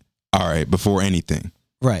say, all right, before anything?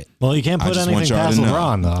 Right. Well, you can't I put just want anything y'all past to know.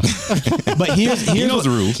 LeBron, though. But here's He knows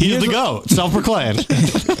the rules. He's the GOAT, self-proclaimed.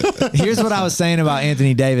 here's what I was saying about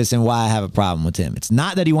Anthony Davis and why I have a problem with him. It's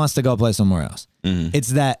not that he wants to go play somewhere else. It's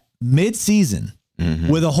that mid-season,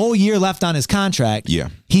 with a whole year left on his contract,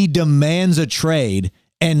 he demands a trade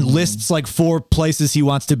and lists like 4 places he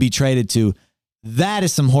wants to be traded to. That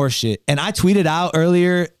is some horse shit. And I tweeted out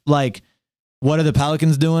earlier, like, what are the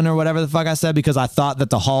Pelicans doing or whatever the fuck I said, because I thought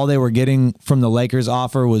that the haul they were getting from the Lakers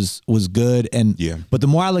offer was good. And but the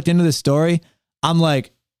more I looked into this story, I'm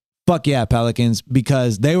like, fuck yeah, Pelicans,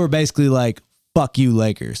 because they were basically like, fuck you,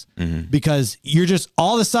 Lakers, because you're just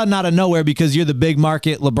all of a sudden out of nowhere, because you're the big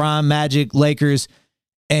market, LeBron, Magic, Lakers,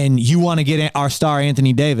 and you want to get our star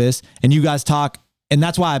Anthony Davis, and you guys talk. And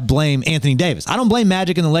that's why I blame Anthony Davis. I don't blame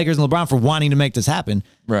Magic and the Lakers and LeBron for wanting to make this happen.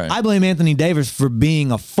 Right. I blame Anthony Davis for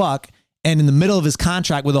being a fuck and in the middle of his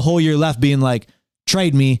contract with a whole year left being like,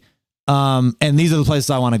 trade me, and these are the places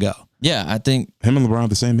I want to go. Yeah, I think him and LeBron are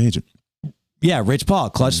the same agent. Yeah, Rich Paul,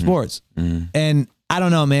 Clutch Sports. And I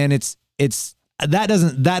don't know, man. It's that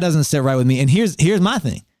doesn't sit right with me. And here's my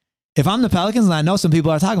thing. If I'm the Pelicans, and I know some people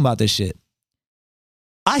are talking about this shit,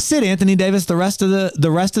 I sit Anthony Davis the rest of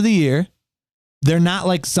the year. They're not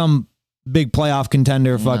like some big playoff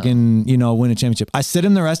contender, fucking, win a championship. I sit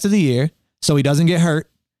him the rest of the year so he doesn't get hurt,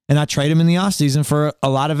 and I trade him in the offseason for a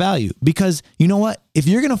lot of value. Because you know what? If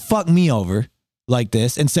you're going to fuck me over like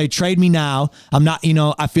this and say, trade me now, I'm not,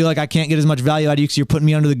 I feel like I can't get as much value out of you because you're putting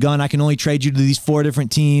me under the gun. I can only trade you to these 4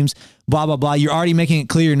 different teams, blah, blah, blah. You're already making it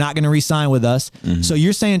clear you're not going to re-sign with us. So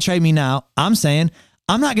you're saying trade me now. I'm saying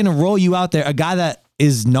I'm not going to roll you out there, a guy that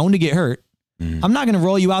is known to get hurt. I'm not going to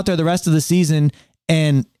roll you out there the rest of the season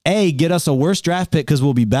and A, get us a worse draft pick because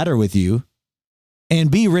we'll be better with you,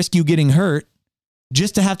 and B, risk you getting hurt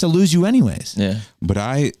just to have to lose you anyways. Yeah. But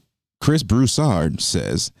Chris Broussard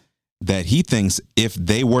says that he thinks if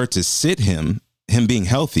they were to sit him being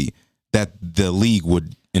healthy, that the league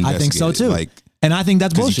would investigate. I think so too. Like, and I think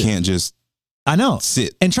that's bullshit. You can't just I know.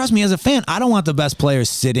 sit. And trust me, as a fan, I don't want the best players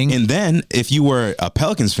sitting. And then if you were a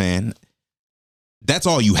Pelicans fan, that's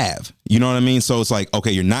all you have. You know what I mean? So it's like,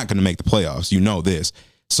 okay, you're not going to make the playoffs. You know this.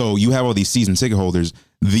 So you have all these season ticket holders.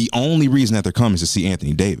 The only reason that they're coming is to see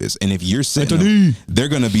Anthony Davis. And if you're sitting them, they're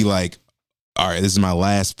going to be like, all right, this is my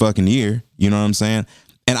last fucking year. You know what I'm saying?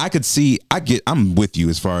 And I could see, I'm with you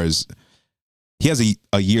as far as he has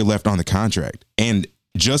a year left on the contract. And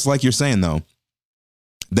just like you're saying, though,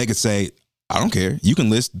 they could say, I don't care. You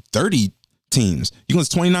can list 30 teams. You can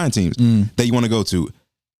list 29 teams that you want to go to.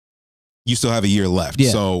 You still have a year left.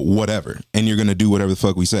 Yeah. So whatever. And you're going to do whatever the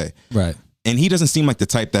fuck we say. Right. And he doesn't seem like the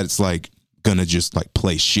type that's like going to just like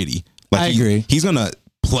play shitty. Like I agree. He's going to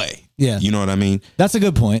play. Yeah. You know what I mean? That's a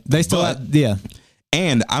good point. They still have.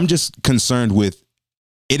 And I'm just concerned with,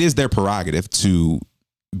 it is their prerogative to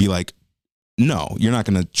be like, no, you're not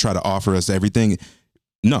going to try to offer us everything.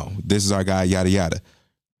 No, this is our guy, yada, yada.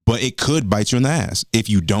 But it could bite you in the ass if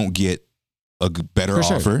you don't get a better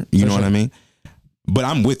offer. You know what I mean? But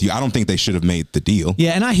I'm with you. I don't think they should have made the deal.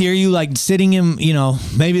 Yeah, and I hear you, like sitting him,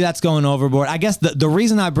 maybe that's going overboard. I guess the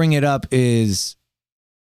reason I bring it up is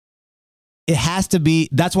it has to be,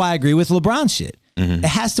 that's why I agree with LeBron shit. It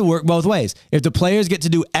has to work both ways. If the players get to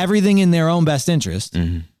do everything in their own best interest,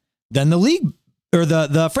 then the league or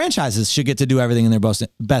the franchises should get to do everything in their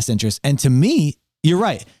best interest. And to me, you're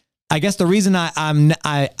right. I guess the reason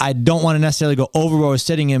I don't want to necessarily go overboard with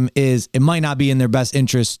sitting him is it might not be in their best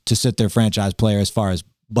interest to sit their franchise player as far as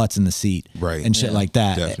butts in the seat and shit like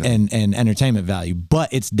that and entertainment value.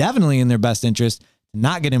 But it's definitely in their best interest to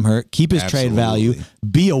not get him hurt, keep his trade value,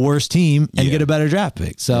 be a worse team, and get a better draft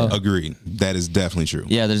pick. So agreed. That is definitely true.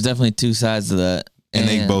 Yeah, there's definitely two sides to that. And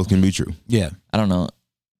they both can be true. Yeah. I don't know.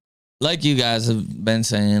 Like you guys have been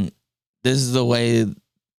saying, this is the way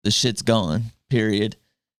the shit's going, period.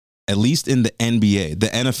 At least in the NBA, the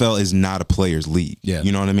NFL is not a players' league. Yeah.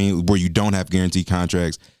 You know what I mean? Where you don't have guaranteed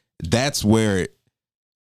contracts. That's where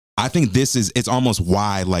I think it's almost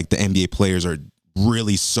why like the NBA players are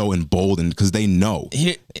really so emboldened because they know.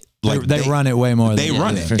 Like they run it way more. They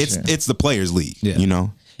run it. It's the players' league, you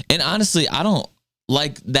know? And honestly, I don't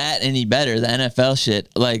like that any better, the NFL shit.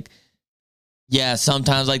 Like, yeah,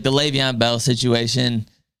 sometimes like the Le'Veon Bell situation,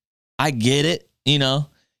 I get it,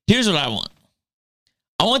 Here's what I want.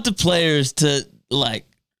 I want the players to, like,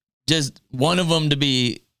 just one of them to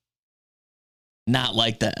be not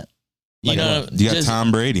like that. You got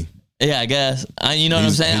Tom Brady. Yeah, I guess. You know what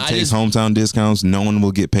I'm saying? He takes hometown discounts. No one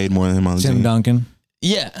will get paid more than him on the team. Tim Duncan.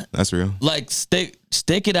 Yeah. That's real. Like stick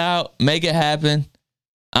it out, make it happen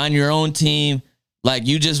on your own team. Like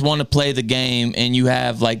you just want to play the game and you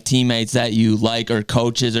have like teammates that you like or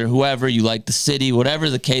coaches or whoever, you like the city, whatever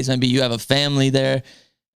the case may be, you have a family there.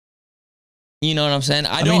 You know what I'm saying?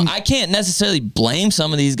 I can't necessarily blame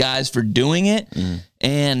some of these guys for doing it.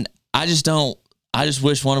 And I just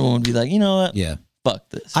wish one of them would be like, you know what? Yeah.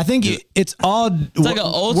 Fuck this. I think it's all, like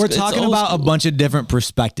we're talking about a bunch of different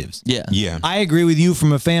perspectives. Yeah. Yeah. I agree with you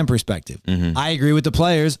from a fan perspective. Mm-hmm. I agree with the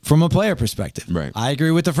players from a player perspective. Right. I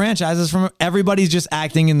agree with the franchises from everybody's just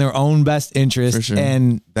acting in their own best interest. For sure.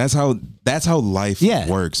 And That's how life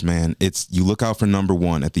works, man. It's you look out for number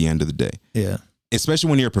one at the end of the day. yeah. Especially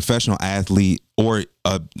when you're a professional athlete or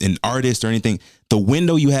an artist or anything, the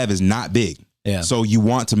window you have is not big. Yeah. So you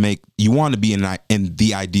want to be in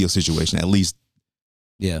the ideal situation, at least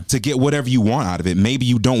Yeah. to get whatever you want out of it. Maybe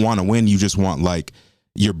you don't want to win. You just want like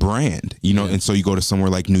your brand, you know, and so you go to somewhere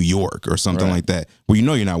like New York or something like that where you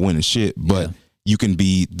know you're not winning shit, but you can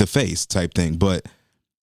be the face type thing. But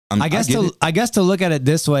I guess to look at it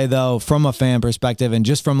this way though, from a fan perspective and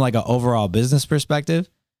just from like an overall business perspective,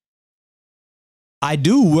 I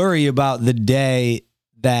do worry about the day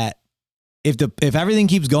that if everything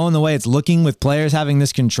keeps going the way it's looking with players having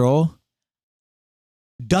this control,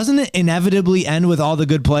 doesn't it inevitably end with all the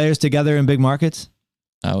good players together in big markets?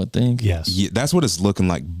 I would think. Yes. Yeah, that's what it's looking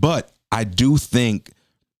like. But I do think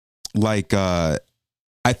like I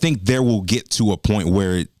think there will get to a point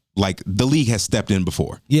where like the league has stepped in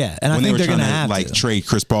before. Yeah, and when I think they're trying going to have like to trade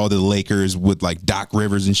Chris Paul to the Lakers with like Doc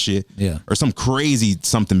Rivers and shit. Yeah. Or some crazy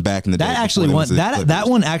something back in the day. That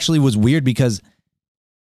one actually was weird because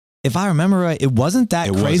if I remember right, it wasn't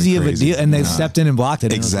that crazy of a deal, and they stepped in and blocked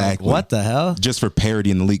it. Exactly. Like, what the hell? Just for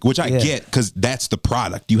parity in the league, which I get because that's the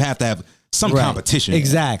product. You have to have some competition.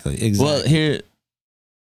 Exactly. Well, here,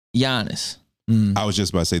 Giannis. I was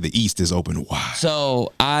just about to say the East is open wide.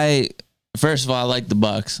 So first of all, I like the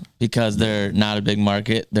Bucks because they're not a big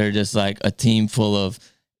market. They're just like a team full of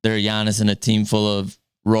Giannis and a team full of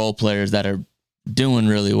role players that are doing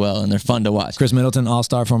really well and they're fun to watch. Chris Middleton,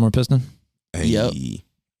 all-star, former Piston. Hey. Yep.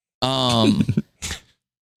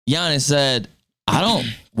 Giannis said, I don't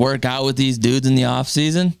work out with these dudes in the off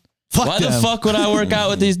season. Why the fuck would I work out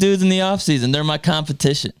with these dudes in the off season? They're my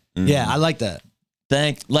competition. Yeah, I like that.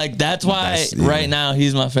 That's why right now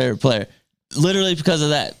he's my favorite player. Literally because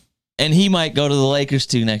of that. And he might go to the Lakers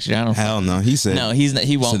too next year. I don't know. Hell no. He said no.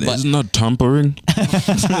 He won't. So there's no tampering.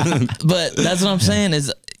 But that's what I'm saying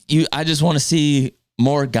is I just want to see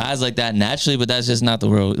more guys like that naturally. But that's just not the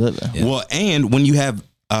world we live in. Yeah. Well, and when you have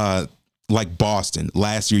like Boston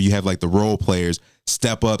last year, you have like the role players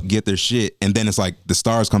step up, get their shit, and then it's like the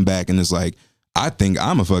stars come back, and it's like I think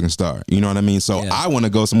I'm a fucking star. You know what I mean? So I want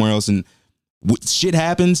to go somewhere else, and shit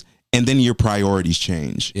happens, and then your priorities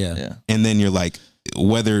change. Yeah. And then you're like,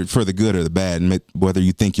 whether for the good or the bad, and whether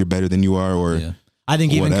you think you're better than you are, or I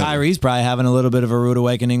think even whatever. Kyrie's probably having a little bit of a rude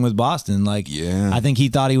awakening with Boston. Like, I think he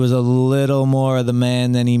thought he was a little more of the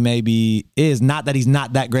man than he maybe is. Not that he's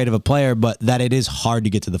not that great of a player, but that it is hard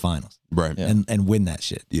to get to the finals, right? And win that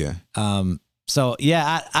shit. Yeah. So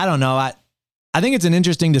yeah, I don't know. I think it's an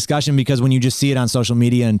interesting discussion because when you just see it on social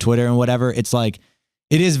media and Twitter and whatever, it's like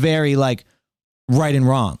it is very like right and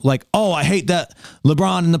wrong. Like, oh, I hate that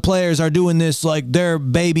LeBron and the players are doing this like they're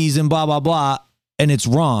babies and blah blah blah, and it's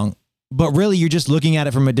wrong. But really, you're just looking at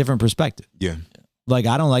it from a different perspective. Yeah. Like,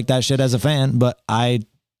 I don't like that shit as a fan, but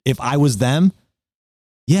if I was them,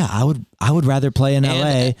 I would rather play in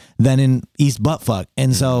LA than in East Buttfuck.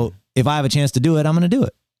 And so if I have a chance to do it, I'm going to do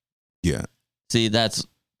it. Yeah. See, that's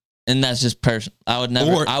just personal. I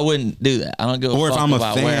wouldn't do that. I don't give a fuck if I'm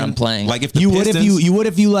about a fan, where I'm playing. Like if the you Pistons, would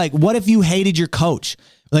if you like, what if you hated your coach?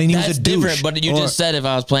 Like he that's was a douche, different, but you just said if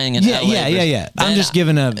I was playing in LA. Yeah. I'm just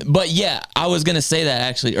giving a... But yeah, I was going to say that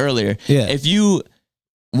actually earlier. Yeah. If you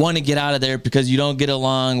want to get out of there because you don't get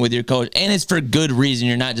along with your coach, and it's for good reason,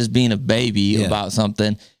 you're not just being a baby about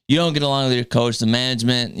something. You don't get along with your coach, the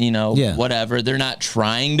management, whatever. They're not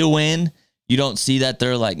trying to win. You don't see that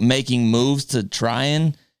they're like making moves to try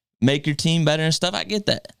and make your team better and stuff. I get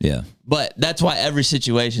that. Yeah. But that's why every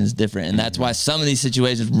situation is different. And that's why some of these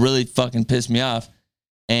situations really fucking piss me off.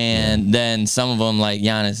 And then some of them like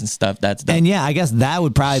Giannis and stuff, that's dumb. And yeah, I guess that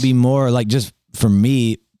would probably be more like, just for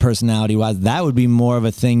me, personality wise, that would be more of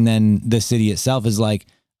a thing than the city itself is like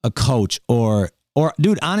a coach or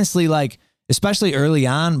dude, honestly, like, especially early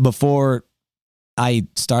on before I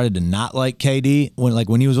started to not like KD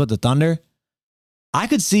when he was with the Thunder, I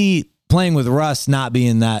could see playing with Russ not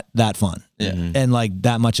being that fun. Yeah. And like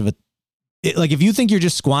that much of like if you think you're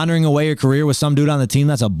just squandering away your career with some dude on the team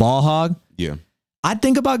that's a ball hog. Yeah. I'd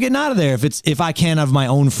think about getting out of there if I can of my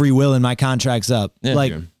own free will and my contract's up. Yeah.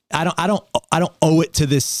 Like Yeah. I don't owe it to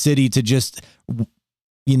this city to just,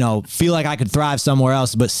 feel like I could thrive somewhere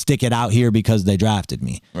else, but stick it out here because they drafted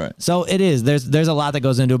me. Right. So it is. There's a lot that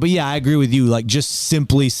goes into it. But yeah, I agree with you. Like just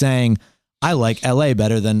simply saying I like LA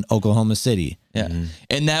better than Oklahoma City. Yeah.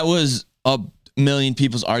 And that was a million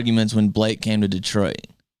people's arguments when Blake came to Detroit.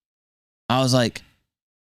 I was like,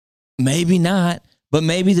 maybe not, but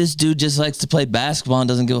maybe this dude just likes to play basketball and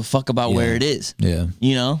doesn't give a fuck about where it is. Yeah.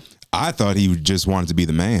 I thought he just wanted to be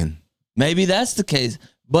the man. Maybe that's the case.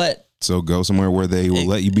 But So go somewhere where they will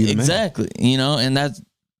let you be the man. exactly, and that's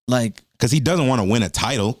like Because he doesn't want to win a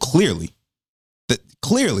title, clearly.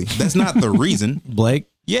 Clearly. That's not the reason. Blake.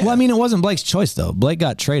 Yeah. Well, I mean, it wasn't Blake's choice though. Blake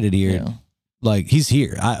got traded here. Yeah. Like he's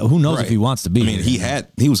here. Who knows Right. if he wants to be? I mean, here.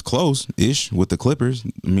 he was close-ish with the Clippers.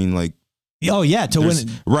 I mean, like. Oh yeah, to there's-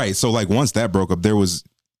 win. Right. So, like, once that broke up,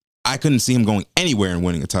 I couldn't see him going anywhere and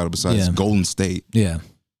winning a title besides Yeah. Golden State. Yeah.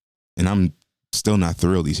 And I'm still not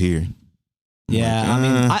thrilled he's here. I'm Yeah, like, I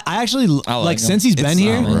mean, I actually I like like him. since he's been It's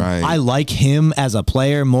here, alright. I like him as a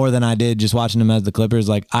player more than I did just watching him as the Clippers.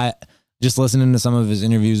 Like I just listening to some of his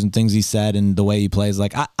interviews and things he said and the way he plays.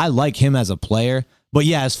 Like I like him as a player, but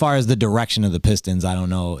yeah, as far as the direction of the Pistons, I don't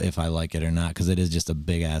know if I like it or not because it is just a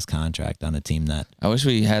big ass contract on a team that. I wish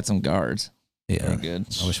we had some guards. Yeah, Very good.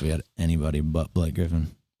 I wish we had anybody but Blake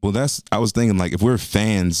Griffin. Well, I was thinking, like, if we're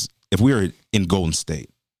fans, if we were in Golden State,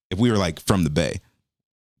 if we were, like, from the Bay,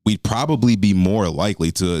 we'd probably be more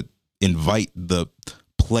likely to invite the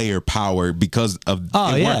player power because of it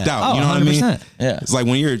worked out. You know what I mean? 100%. Yeah. It's like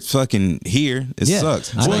when you're fucking here, it Yeah.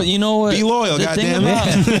 sucks. I know. Well, you know what? Be loyal, The thing goddamn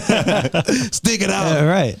about Stick it out. Yeah,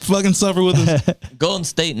 right. Fucking suffer with us. Golden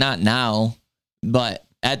State, not now, but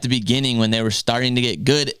at the beginning when they were starting to get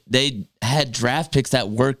good, they had draft picks that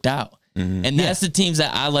worked out. And that's the teams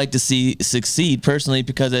that I like to see succeed personally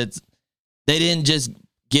because they didn't just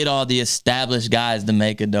get all the established guys to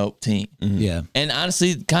make a dope team. Yeah, And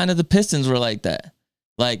honestly, kind of the Pistons were like that.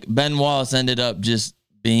 Like Ben Wallace ended up just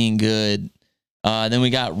being good. Then we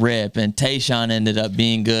got Rip and Tayshaun ended up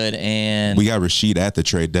being good. And We got Rasheed at the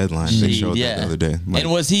trade deadline. They Rasheed, showed yeah. that the other day. Like,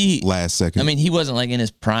 and was he last second? I mean, he wasn't like in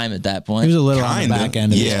his prime at that point. he was a little on Kinda. the back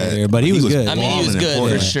end of his Yeah. career, but he was good. I mean, he was balling good in for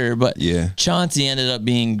Florida. sure, but Yeah. Chauncey ended up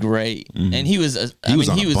being great, and he was. He was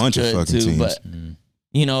on a bunch of good fucking too, teams.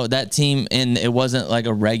 but that team, and it wasn't like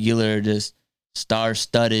a regular just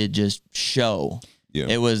star-studded just show. Yeah.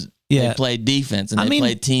 It was. Yeah. They played defense and I they mean,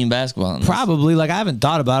 played team basketball. in this. Probably, like I haven't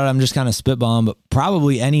thought about it. I'm just kind of spitballing, but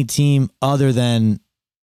probably any team other than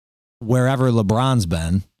wherever LeBron's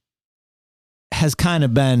been has kind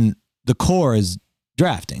of been the core is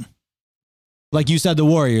drafting. Like you said, the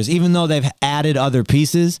Warriors, even though they've added other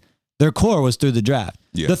pieces, their core was through the draft.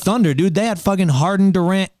 Yeah. The Thunder, dude, they had fucking Harden,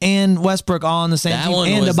 Durant, and Westbrook all on the same team,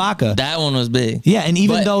 and was Ibaka. That one was big. Yeah, and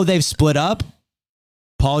even But- though they've split up,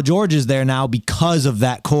 Paul George is there now because of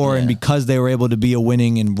that core and Yeah. because they were able to be a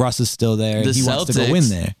winning, and Russ is still there. The And he Celtics wants to go win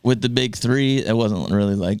there. with the big three. It wasn't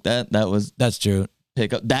really like that. That was That's true.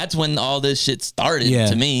 pick up. That's when all this shit started. Yeah.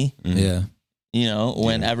 To me, Yeah.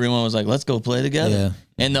 when everyone was like, "Let's go play together."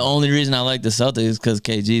 Yeah. And the only reason I like the Celtics is because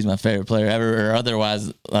KG is my favorite player ever. Or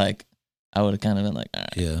otherwise, like I would have kind of been like, "All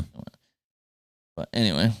right." Yeah. But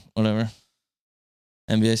anyway, whatever.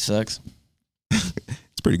 NBA sucks.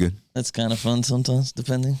 It's pretty good. That's kind of fun sometimes,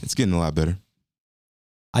 depending. It's getting a lot better.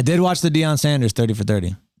 I did watch the Deion Sanders 30 for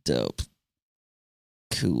 30. Dope.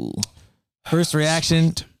 Cool. First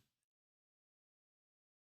reaction,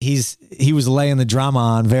 he was laying the drama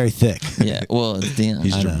on very thick. Yeah. Well, it's Deion.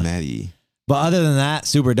 He's I know. dramatic. But other than that,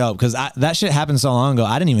 super dope because that shit happened so long ago.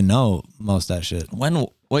 I didn't even know most of that shit.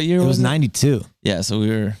 What year It was it? 92. Yeah. So we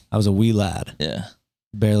were. I was a wee lad, Yeah.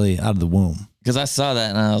 barely out of the womb. Because I saw that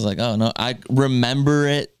and I was like, oh no, I remember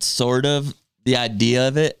it sort of, the idea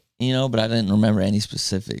of it, but I didn't remember any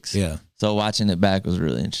specifics. Yeah. So watching it back was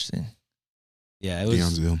really interesting. Yeah,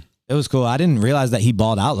 Deion's ill. it was cool. I didn't realize that he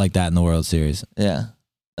balled out like that in the World Series. Yeah.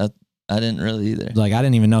 I didn't really either. Like, I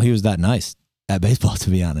didn't even know he was that nice at baseball, to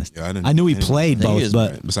be honest. Yeah, I knew he played I think he both, was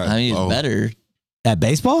but Besides, I mean, he's better at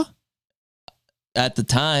baseball? at the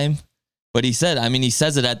time. But he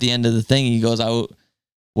says it at the end of the thing. He goes,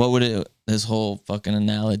 his whole fucking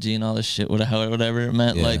analogy and all this shit, whatever it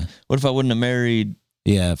meant. Yeah. Like, what if I wouldn't have married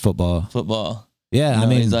Yeah, football. football? Yeah, You I know,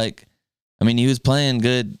 mean, he's like, he was playing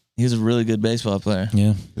good. He was a really good baseball player.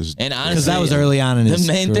 yeah. And honestly, Because that was early on in his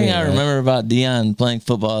the main thing career, I right? remember about Deion playing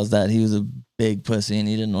football is that he was a big pussy and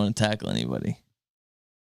he didn't want to tackle anybody.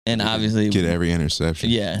 And obviously, get every interception.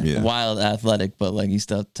 yeah, wild athletic, but like he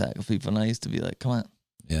still tackle people. And I used to be like, come on,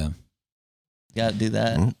 Yeah. got to do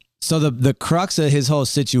that. Well, So the crux of his whole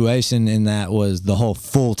situation in that was the whole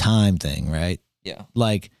full-time thing, right? Yeah.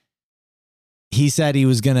 Like, he said he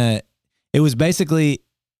was gonna, it was basically,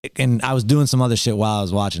 and I was doing some other shit while I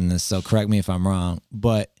was watching this, so correct me if I'm wrong,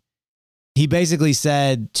 but he basically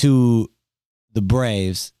said to the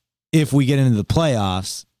Braves, if we get into the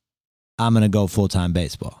playoffs, I'm gonna go full-time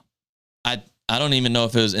baseball. I don't even know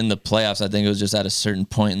if it was in the playoffs. I think it was just at a certain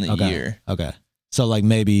point in the year. Okay. So like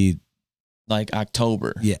maybe like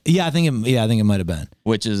October. Yeah. I think it might have been.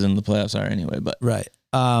 Which is in the playoffs are anyway, but right.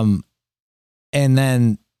 And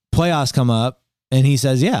then playoffs come up and he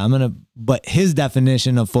says, yeah, but his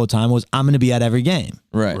definition of full time was I'm gonna be at every game.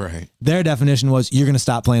 Right. Their definition was you're gonna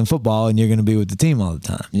stop playing football and you're gonna be with the team all the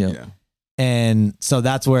time. Yeah. And so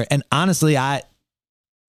that's where, and honestly, I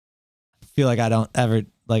feel like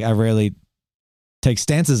I rarely take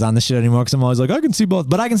stances on this shit anymore because I'm always like, I can see both,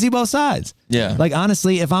 but I can see both sides. Yeah. Like,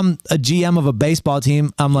 honestly, if I'm a GM of a baseball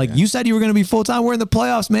team, I'm like, you said you were going to be full-time. We're in the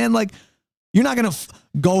playoffs, man. Like, you're not going to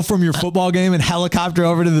go from your football game and helicopter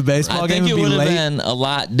over to the baseball game and be late. I think it would have been a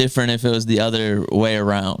lot different if it was the other way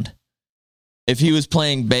around. If he was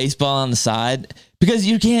playing baseball on the side, because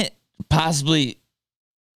you can't possibly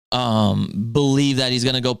believe that he's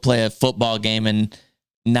going to go play a football game and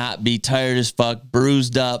not be tired as fuck,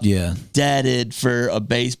 bruised up, deaded for a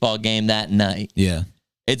baseball game that night. Yeah.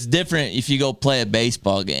 It's different if you go play a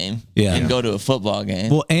baseball game and go to a football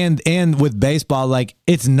game. Well, and with baseball, like,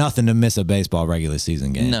 it's nothing to miss a baseball regular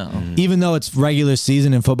season game. No. Even though it's regular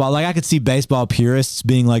season in football, like, I could see baseball purists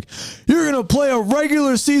being like, you're going to play a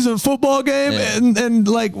regular season football game and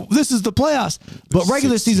like, this is the playoffs. But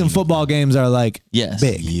regular season football games are like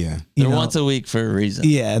big. Yeah. They're once a week for a reason.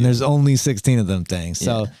 Yeah, and there's only 16 of them things.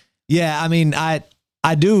 So, I mean, I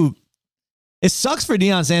do. It sucks for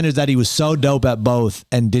Deion Sanders that he was so dope at both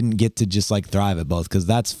and didn't get to just like thrive at both, because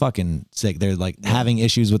that's fucking sick. They're like having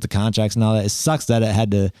issues with the contracts and all that. It sucks that it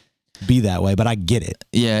had to be that way, but I get it.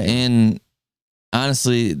 Yeah, and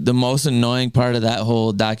honestly, the most annoying part of that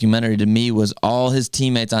whole documentary to me was all his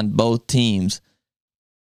teammates on both teams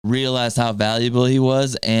realized how valuable he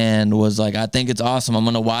was and was like, I think it's awesome. I'm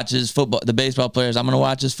going to watch his football, the baseball players, I'm going to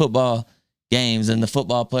watch his football games, and the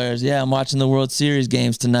football players, I'm watching the World Series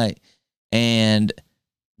games tonight. And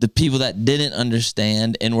the people that didn't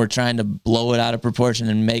understand and were trying to blow it out of proportion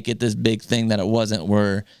and make it this big thing that it wasn't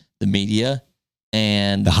were the media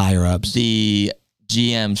and the higher ups, the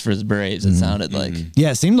GMs for the Braves. It sounded like.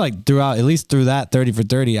 Yeah, it seemed like throughout, at least through that 30 for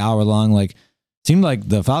 30 hour long, like, seemed like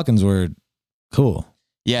the Falcons were cool.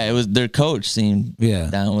 Yeah, it was their coach seemed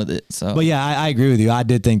down with it. So, but yeah, I agree with you. I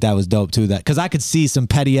did think that was dope too. That because I could see some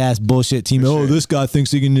petty ass bullshit team. Oh, this guy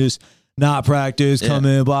thinks he can just not practice, come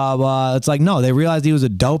in, blah blah. It's like, no, they realized he was a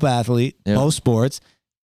dope athlete, both sports.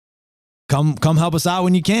 Come help us out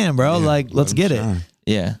when you can, bro. Like, let's get it.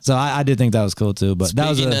 Yeah. So I did think that was cool too. But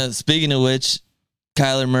speaking of which,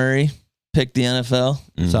 Kyler Murray picked the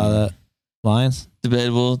NFL. Saw that. Lions.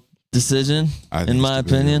 Debatable decision, in my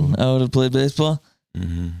opinion. I would have played baseball.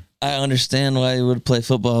 I understand why you would play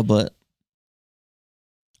football, but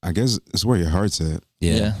I guess it's where your heart's at.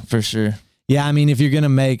 Yeah, for sure. Yeah, I mean, if you're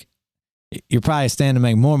gonna you're probably standing to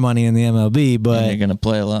make more money in the MLB, but you're gonna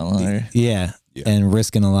play a lot longer. Yeah, and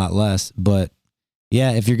risking a lot less. But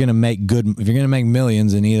yeah, if you're gonna make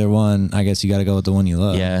millions in either one, I guess you got to go with the one you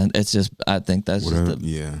love. Yeah, it's just, I think that's just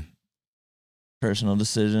a personal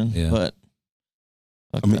decision. Yeah. But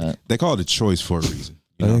I mean, they call it a choice for a reason.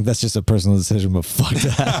 I think that's just a personal decision, but fuck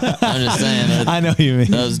that. I'm just saying. I know what you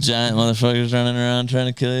mean. Those giant motherfuckers running around trying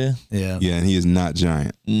to kill you. Yeah. Yeah, and he is not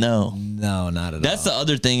giant. No, not at all. That's the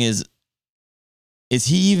other thing is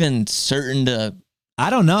he even certain to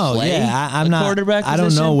I don't know. play I'm not quarterback I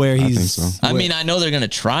don't know where he's. I think so. I mean, I know they're going to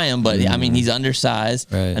try him, but I mean, he's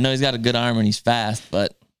undersized. Right. I know he's got a good arm and he's fast,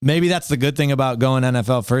 but maybe that's the good thing about going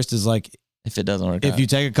NFL first is like, if it doesn't work if out. you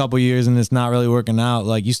take a couple years and it's not really working out,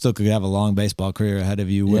 like you still could have a long baseball career ahead of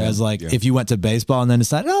you. Whereas if you went to baseball and then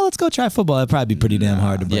decided, let's go try football, it'd probably be pretty damn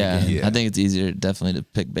hard to break in. I think it's easier definitely to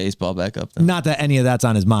pick baseball back up. Then. Not that any of that's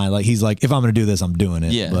on his mind. Like he's like, if I'm going to do this, I'm doing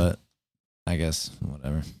it. Yeah. But I guess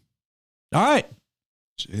whatever. All right.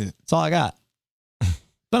 Shit. That's all I got. It's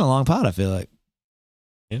been a long pod, I feel like.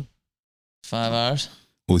 5 hours.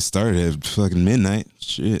 We started at fucking midnight.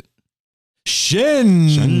 Shit.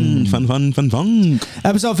 Shin. Fun.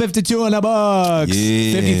 Episode 52 in the books.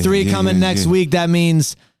 Yeah, 53 coming next week. That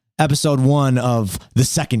means episode 1 of the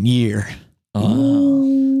second year.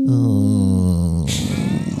 Ooh,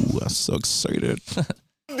 I'm so excited.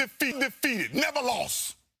 Defeated, never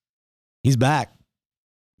lost. He's back.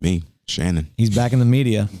 Me, Shannon. He's back in the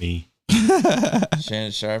media. Me.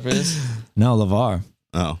 Shannon Sharp is? No, LeVar.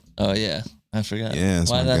 Oh. Oh, yeah. I forgot. Yeah,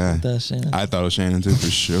 that's Why my did I guy. think that was Shannon? I thought it was Shannon too,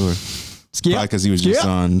 for sure. Skip. Probably because he was just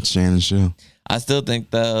on Shannon's show. I still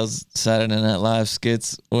think those Saturday Night Live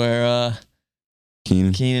skits where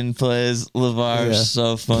Keenan plays LeVar are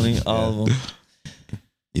so funny. All of them.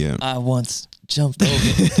 Yeah. I once jumped over a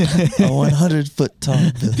 100-foot tall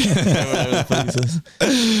building. Whatever the fuck he says.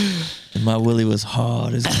 And my willy was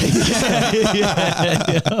hard as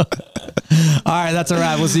All right, that's a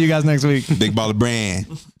wrap. We'll see you guys next week. Big Baller Brand.